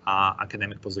get an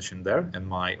academic position there in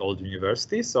my old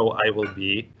university. So I will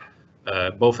be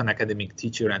both an academic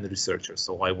teacher and a researcher.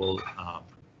 So I will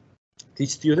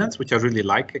teach students, which I really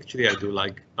like. Actually, I do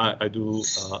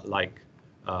like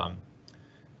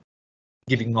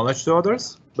giving knowledge to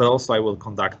others, but also I will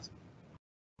conduct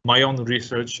my own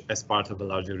research as part of a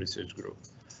larger research group.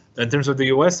 In terms of the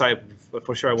US,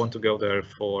 for sure I want to go there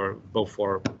both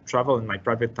for travel in my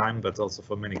private time, but also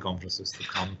for many conferences to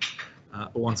come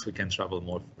once we can travel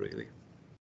more freely.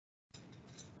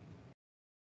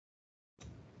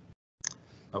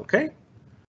 Okay,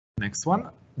 next one.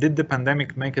 Did the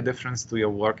pandemic make a difference to your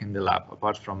work in the lab,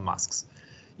 apart from masks?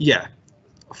 Yeah,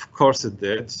 of course it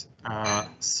did.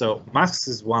 So masks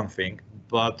is one thing,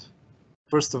 but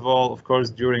first of all, of course,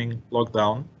 during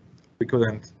lockdown, we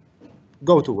couldn't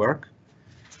go to work.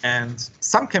 And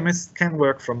some chemists can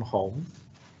work from home.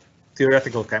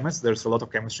 Theoretical chemists, there's a lot of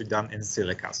chemistry done in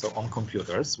silica, so on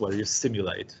computers where you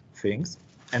simulate things,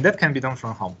 and that can be done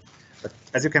from home. But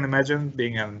as you can imagine,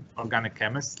 being an organic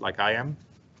chemist like I am,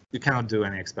 you cannot do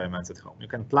any experiments at home. You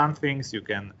can plan things, you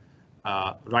can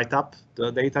write up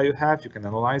the data you have, you can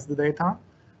analyze the data,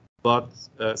 but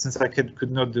since I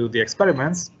could not do the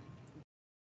experiments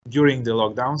during the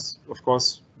lockdowns, of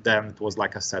course, then it was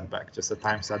like a setback, just a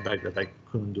time setback that I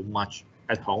couldn't do much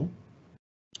at home.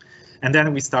 And then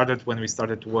when we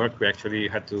started to work, we actually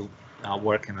had to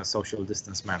work in a social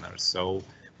distance manner. So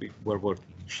we were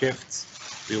working shifts,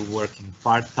 we were working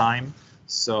part-time.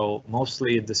 So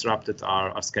mostly it disrupted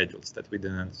our schedules that we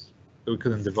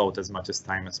couldn't devote as much as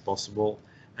time as possible.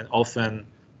 And often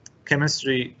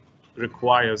chemistry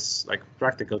requires, like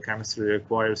practical chemistry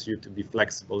requires you to be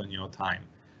flexible in your time.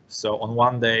 So on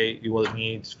one day you will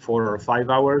need 4 or 5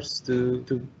 hours to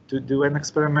do an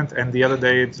experiment, and the other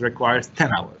day it requires 10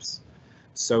 hours.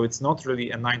 So it's not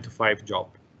really a 9-to-5 job,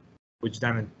 which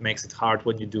then it makes it hard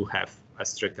when you do have a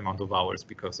strict amount of hours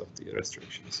because of the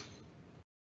restrictions.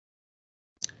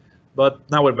 But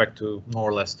now we're back to more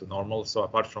or less to normal. So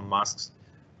apart from masks,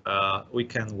 we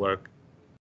can work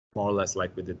more or less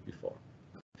like we did before.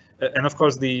 And of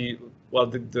course, the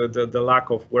lack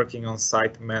of working on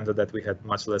site meant that we had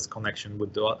much less connection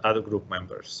with the other group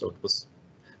members. So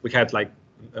we had like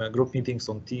group meetings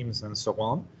on Teams and so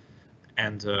on,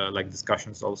 and like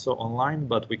discussions also online,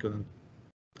 but we couldn't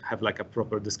have like a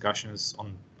proper discussions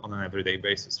on an everyday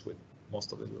basis with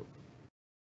most of the group.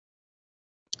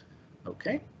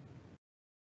 Okay.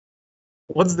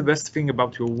 What's the best thing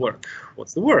about your work?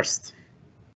 What's the worst?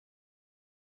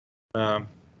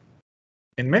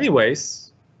 In many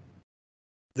ways,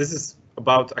 this is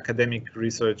about academic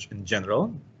research in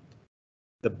general.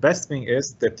 The best thing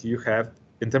is that you have,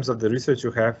 in terms of the research,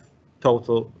 you have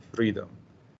total freedom.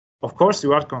 Of course,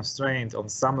 you are constrained on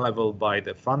some level by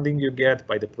the funding you get,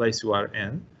 by the place you are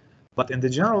in, but in the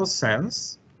general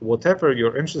sense, whatever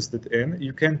you're interested in,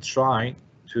 you can try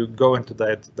to go into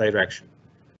that direction.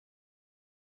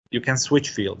 You can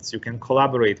switch fields, you can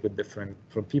collaborate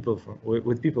with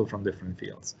people from different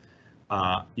fields.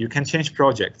 You can change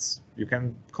projects. You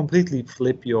can completely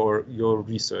flip your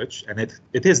research, and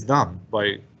it is done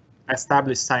by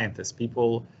established scientists.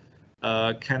 People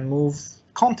can move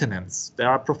continents. There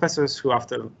are professors who,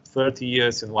 after 30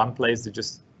 years in one place, they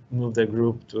just move their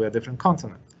group to a different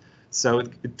continent. So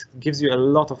it gives you a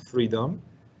lot of freedom,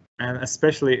 and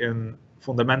especially in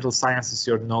fundamental sciences,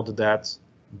 you're not that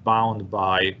bound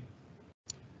by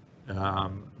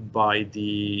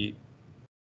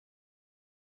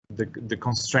the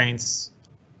constraints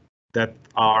that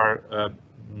are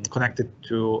connected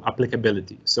to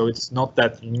applicability. So it's not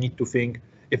that you need to think,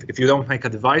 if you don't make a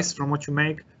device from what you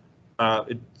make,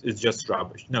 it's just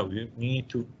rubbish. No, you need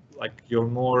to, like, you're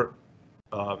more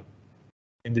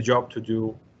in the job to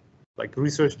do like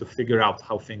research to figure out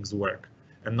how things work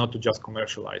and not to just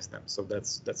commercialize them. So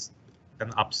that's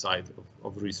an upside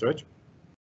of research.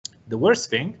 The worst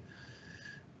thing,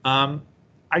 I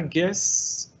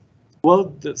guess,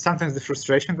 well, sometimes the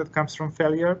frustration that comes from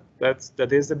failure,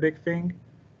 that is a big thing.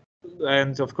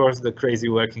 And of course, the crazy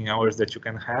working hours that you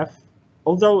can have,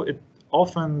 although it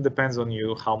often depends on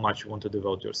you how much you want to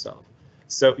devote yourself.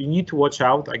 So you need to watch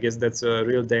out. I guess that's a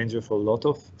real danger for a lot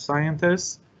of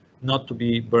scientists, not to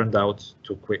be burned out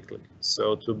too quickly.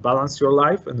 So to balance your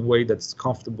life in a way that's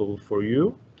comfortable for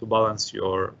you, to balance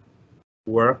your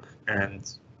work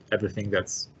and everything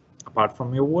that's apart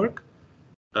from your work,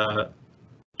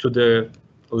 to the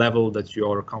level that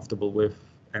you're comfortable with,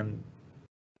 and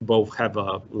both have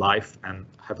a life and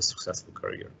have a successful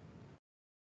career.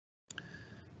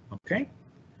 Okay.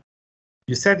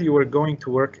 You said you were going to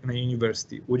work in a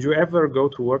university. Would you ever go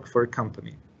to work for a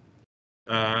company?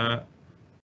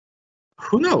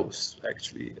 Who knows,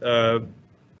 actually.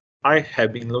 I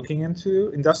have been looking into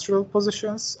industrial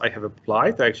positions. I have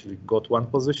applied. I actually got one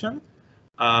position,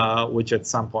 which at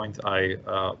some point I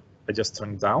just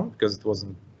turned down because it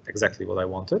wasn't exactly what I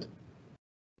wanted.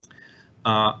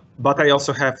 But I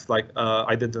also have, like,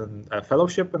 I did a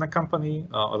fellowship in a company,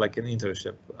 like an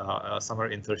internship, summer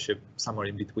internship, somewhere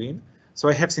in between. So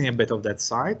I have seen a bit of that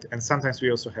side, and sometimes we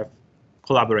also have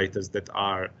collaborators that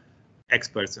are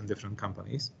experts in different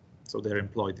companies, so they're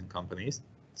employed in companies.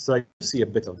 So I see a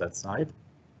bit of that side.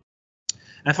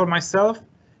 And for myself,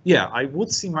 yeah, I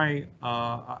would see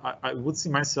I would see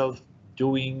myself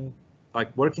doing,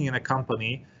 like, working in a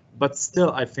company, but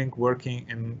still I think working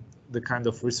in the kind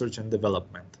of research and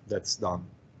development that's done.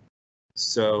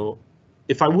 So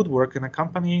if I would work in a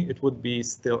company, it would be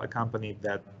still a company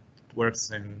that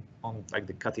works on like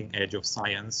the cutting edge of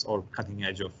science or cutting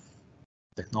edge of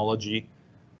technology,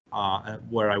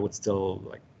 where I would still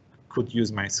like could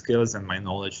use my skills and my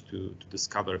knowledge to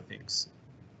discover things.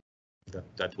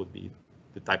 That would be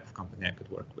the type of company I could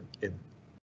work in.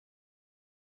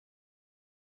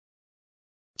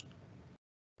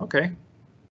 Okay.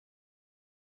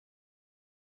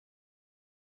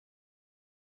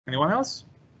 Anyone else?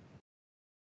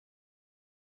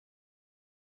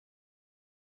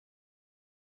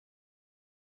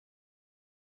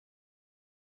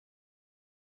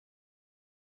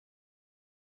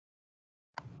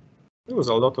 There was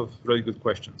a lot of really good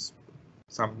questions.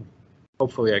 Some,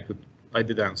 hopefully I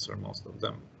did answer most of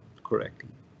them correctly.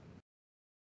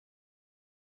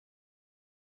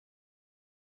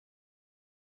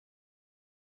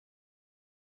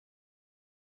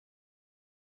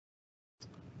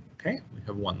 Okay, we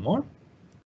have one more.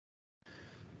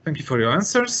 Thank you for your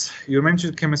answers. You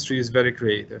mentioned chemistry is very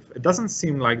creative. It doesn't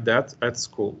seem like that at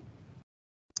school.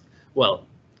 Well,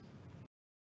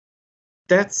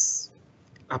 that's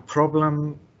a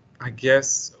problem, I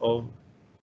guess,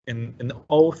 in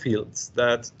all fields,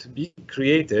 that to be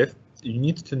creative, you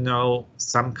need to know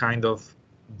some kind of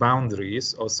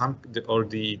boundaries or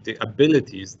the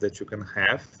abilities that you can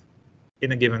have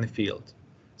in a given field.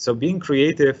 So being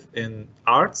creative in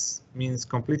arts means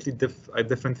completely a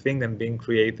different thing than being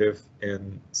creative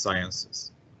in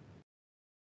sciences.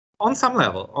 On some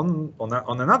level,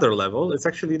 on another level, it's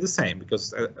actually the same,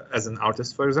 because as an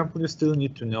artist, for example, you still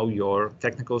need to know your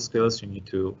technical skills. You need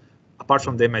to, apart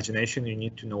from the imagination, you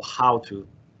need to know how to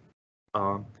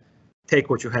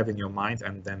take what you have in your mind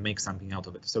and then make something out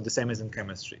of it. So the same as in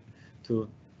chemistry. To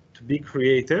be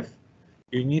creative,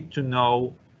 you need to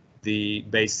know the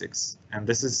basics, and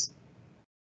this is,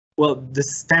 well,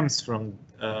 this stems from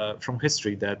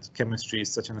history, that chemistry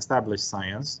is such an established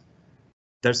science.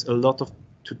 There's a lot of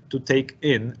to take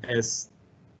in as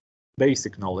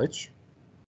basic knowledge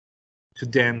to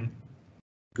then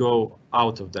go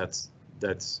out of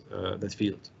that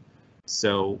field.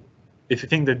 So if you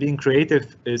think that being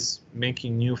creative is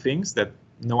making new things that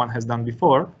no one has done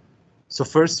before, so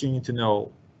first you need to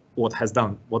know what has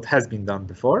been done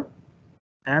before,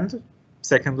 and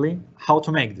secondly, how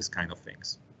to make this kind of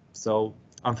things. So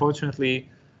unfortunately,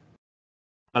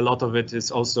 a lot of it is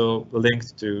also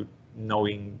linked to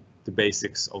knowing the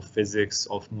basics of physics,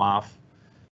 of math,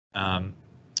 and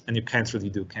you can't really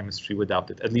do chemistry without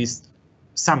it. At least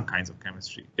some kinds of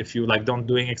chemistry. If you like don't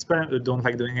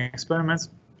like doing experiments,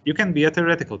 you can be a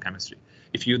theoretical chemistry.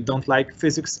 If you don't like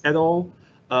physics at all,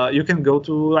 you can go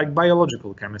to like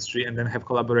biological chemistry and then have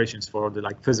collaborations for the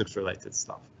like physics related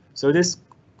stuff. So it is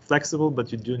flexible,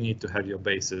 but you do need to have your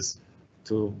basis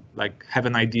to like have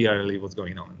an idea really what's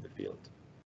going on in the field,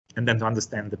 and then to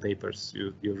understand the papers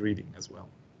you're reading as well.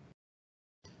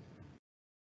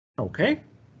 Okay.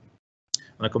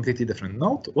 On a completely different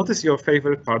note, what is your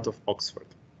favorite part of Oxford?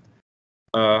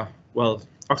 Well,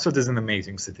 Oxford is an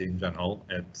amazing city in general.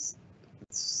 It's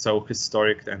so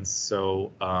historic and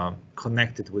so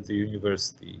connected with the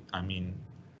university. I mean,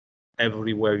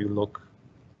 everywhere you look,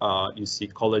 you see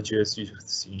colleges, you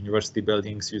see university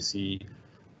buildings, you see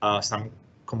some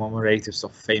commemoratives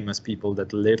of famous people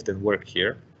that lived and work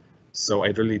here. So I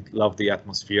really love the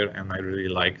atmosphere, and I really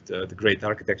like the great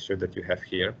architecture that you have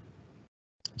here,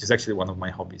 which is actually one of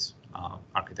my hobbies,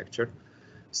 architecture.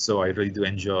 So I really do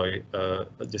enjoy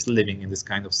just living in this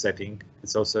kind of setting.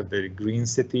 It's also a very green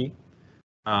city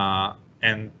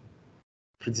and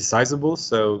pretty sizable.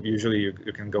 So usually you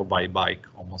can go by bike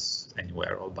almost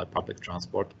anywhere, or by public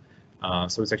transport.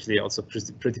 So it's actually also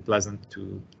pretty pleasant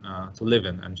to live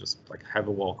in and just like have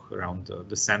a walk around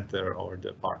the center or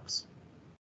the parks.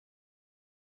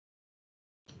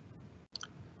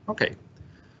 Okay,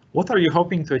 what are you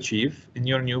hoping to achieve in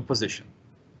your new position?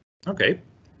 Okay,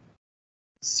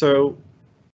 so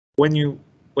when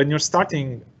you're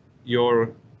starting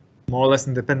your more or less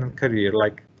independent career,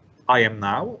 like I am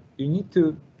now, you need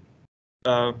to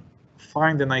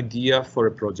find an idea for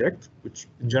a project, which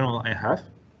in general I have,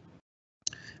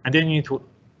 and then you need to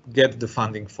get the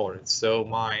funding for it. So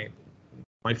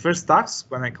my first task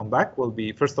when I come back will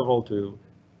be, first of all, to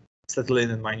settle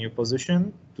in my new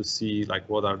position, to see like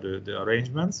what are the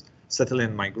arrangements, settle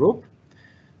in my group,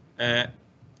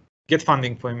 get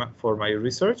funding for my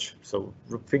research. So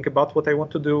think about what I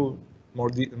want to do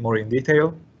more in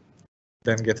detail,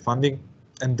 then get funding,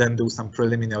 and then do some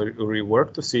preliminary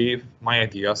work to see if my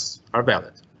ideas are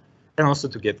valid, and also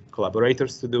to get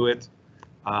collaborators to do it,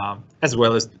 as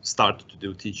well as start to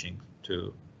do teaching,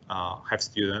 to have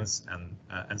students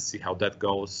and see how that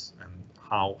goes, and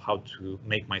how to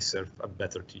make myself a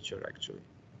better teacher actually.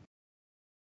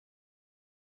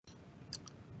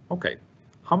 Okay,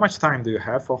 how much time do you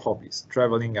have for hobbies,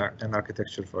 traveling and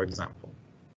architecture, for example?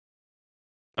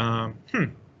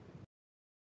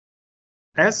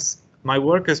 As my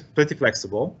work is pretty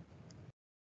flexible,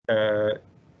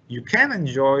 you can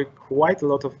enjoy quite a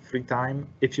lot of free time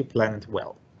if you plan it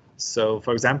well. So,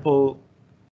 for example,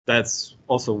 that's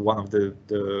also one of the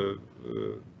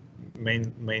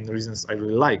main reasons I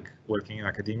really like working in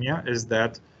academia is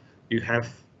that you have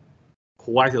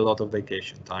quite a lot of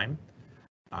vacation time.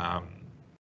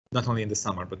 Not only in the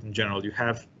summer, but in general, you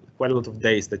have quite a lot of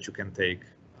days that you can take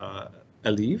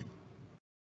a leave,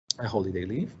 a holiday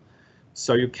leave.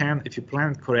 So you can, if you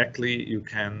plan it correctly, you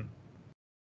can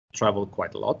travel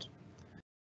quite a lot.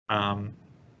 And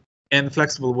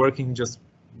flexible working just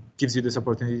gives you this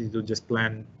opportunity to just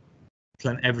plan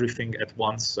everything at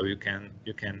once, so you can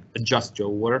adjust your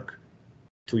work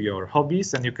to your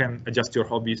hobbies, and you can adjust your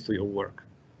hobbies to your work.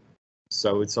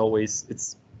 So it's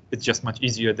just much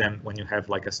easier than when you have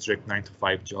like a strict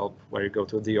 9-to-5 job where you go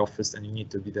to the office and you need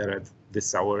to be there at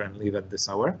this hour and leave at this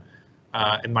hour.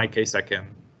 In my case, I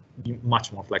can be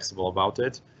much more flexible about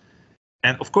it.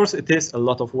 And of course, it is a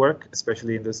lot of work,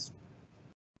 especially in this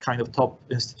kind of top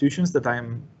institutions that I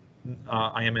am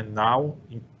in now.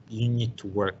 You need to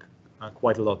work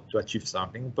quite a lot to achieve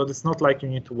something, but it's not like you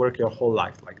need to work your whole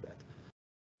life like that.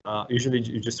 Usually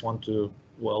you just want to,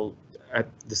 well, at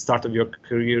the start of your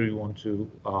career, you want to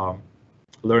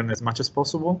learn as much as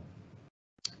possible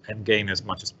and gain as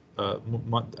much as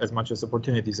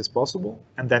opportunities as possible,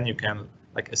 and then you can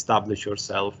like establish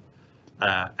yourself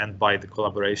and by the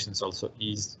collaborations also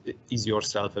ease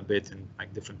yourself a bit in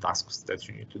like different tasks that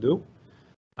you need to do.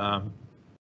 And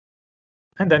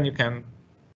then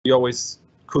you always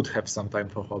could have some time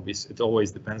for hobbies. It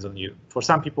always depends on you. For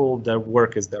some people, their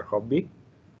work is their hobby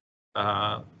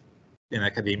in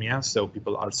academia. So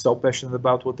people are so passionate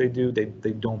about what they do, they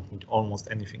don't need almost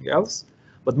anything else.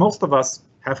 But most of us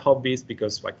have hobbies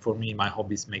because, like for me, my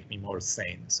hobbies make me more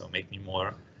sane. So make me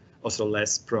more also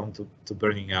less prone to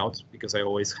burning out, because I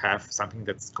always have something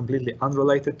that's completely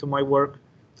unrelated to my work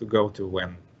to go to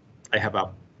when I have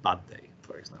a bad day,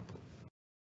 for example.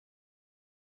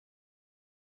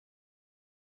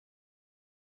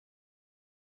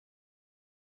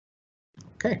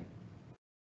 Okay.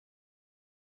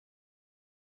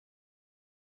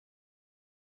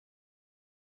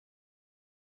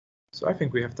 So I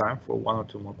think we have time for 1 or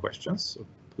 2 more questions, so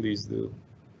please do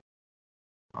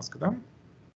ask them.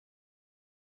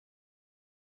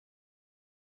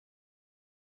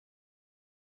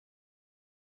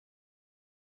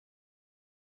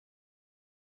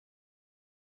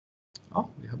 Oh,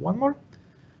 we have one more.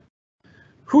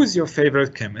 Who is your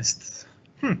favorite chemist?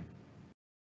 I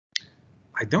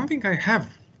don't think I have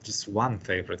just one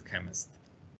favorite chemist.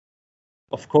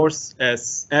 Of course,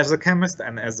 as a chemist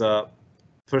and as a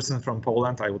person from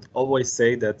Poland, I would always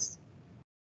say that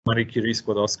Marie Curie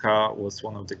Skłodowska was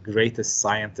one of the greatest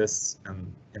scientists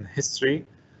in history,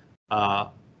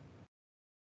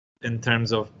 in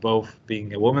terms of both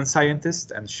being a woman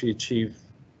scientist, and she achieved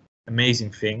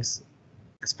amazing things,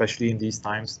 especially in these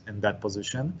times in that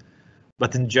position.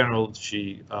 But in general,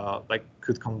 she like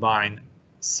could combine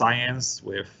science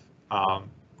with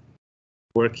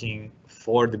working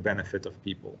for the benefit of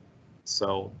people.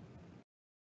 So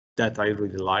that I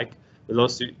really like. But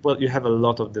also, well, you have a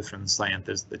lot of different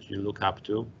scientists that you look up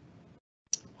to.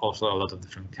 Also, a lot of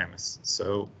different chemists.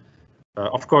 So,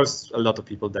 of course, a lot of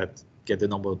people that get the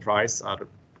Nobel Prize are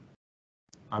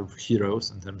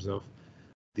heroes in terms of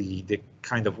the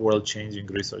kind of world-changing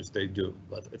research they do.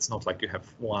 But it's not like you have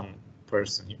one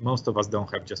person. Most of us don't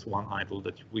have just one idol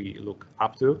that we look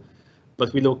up to,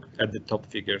 but we look at the top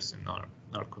figures in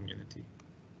our community.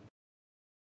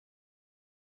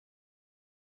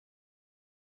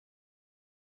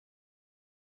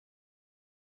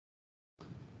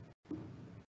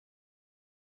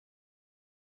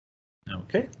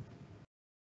 Okay.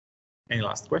 Any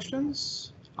last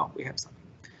questions? Oh, we have some.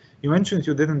 You mentioned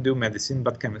you didn't do medicine,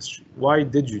 but chemistry. Why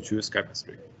did you choose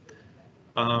chemistry?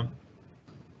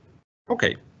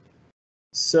 Okay.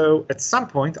 So at some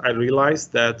point, I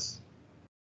realized that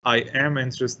I am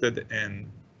interested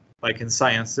in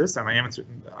sciences, and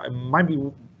I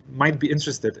might be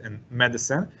interested in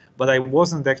medicine, but I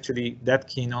wasn't actually that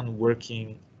keen on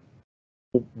working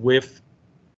with,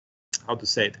 how to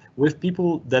say it, with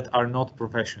people that are not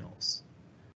professionals.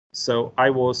 So I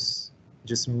was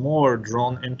just more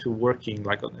drawn into working,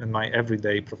 like in my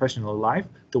everyday professional life,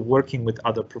 to working with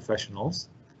other professionals.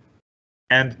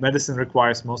 And medicine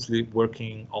requires mostly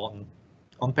working on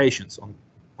patients,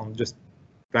 on just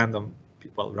random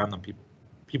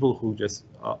people who just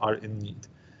are in need.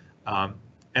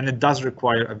 And it does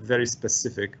require a very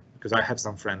specific, because I have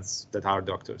some friends that are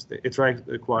doctors, it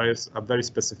requires a very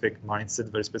specific mindset,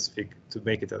 very specific to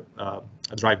make it a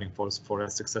driving force for a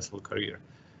successful career.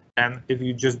 And if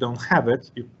you just don't have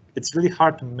it, it's really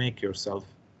hard to make yourself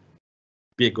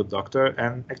be a good doctor,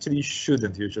 and actually you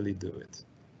shouldn't usually do it.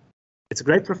 It's a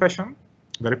great profession,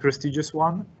 very prestigious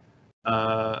one,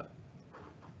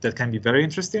 that can be very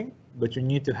interesting, but you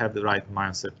need to have the right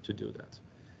mindset to do that.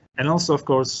 And also, of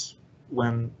course,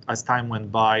 as time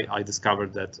went by, I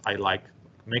discovered that I like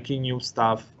making new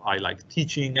stuff, I like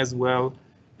teaching as well,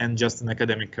 and just an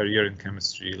academic career in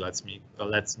chemistry lets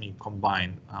me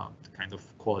combine the kind of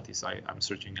qualities I'm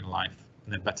searching in life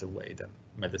in a better way than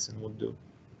medicine would do.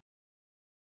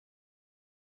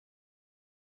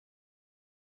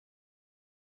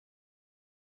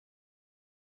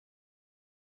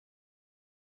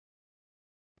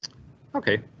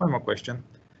 Okay, one more question.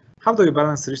 How do you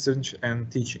balance research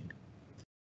and teaching?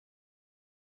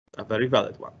 A very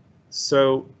valid one.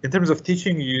 So in terms of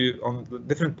teaching, on the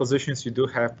different positions, you do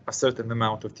have a certain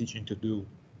amount of teaching to do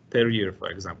per year, for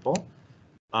example.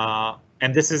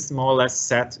 And this is more or less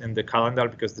set in the calendar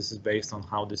because this is based on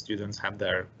how the students have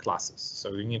their classes.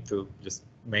 So you need to just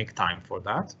make time for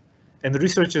that. And the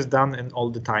research is done in all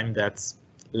the time that's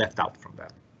left out from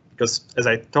that. Because as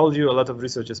I told you, a lot of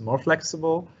research is more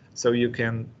flexible. So you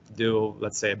can do,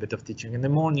 let's say, a bit of teaching in the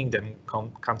morning, then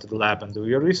come to the lab and do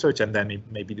your research, and then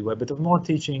maybe do a bit of more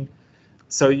teaching.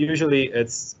 So usually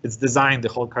it's designed, the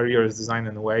whole career is designed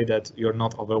in a way that you're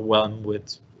not overwhelmed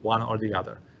with one or the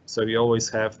other. So you always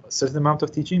have a certain amount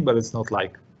of teaching, but it's not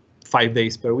like 5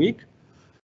 days per week,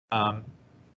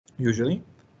 usually.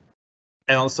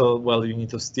 And also, well, you need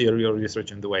to steer your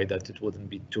research in the way that it wouldn't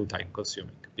be too time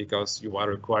consuming, because you are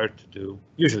required to do,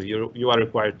 usually you are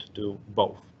required to do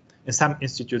both. In some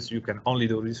institutes, you can only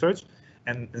do research,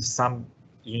 and in some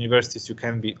universities, you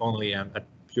can be only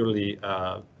purely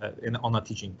on a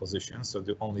teaching position, so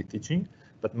do only teaching.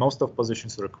 But most of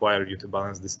positions require you to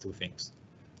balance these two things.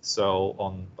 So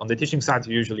on the teaching side,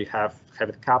 you usually have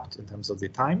it capped in terms of the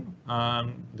time,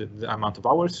 the amount of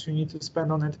hours you need to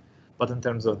spend on it. But in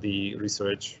terms of the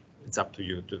research, it's up to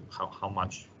you to how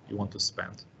much you want to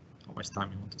spend, how much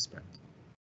time you want to spend.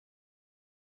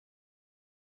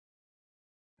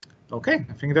 Okay,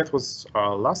 I think that was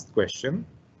our last question.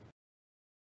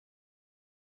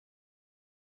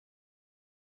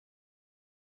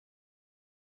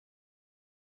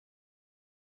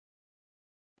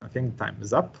 I think time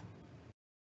is up.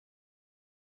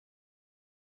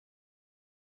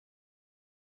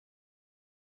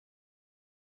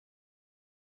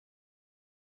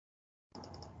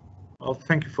 Well,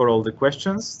 thank you for all the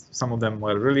questions. Some of them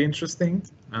were really interesting,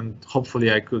 and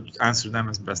hopefully I could answer them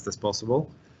as best as possible.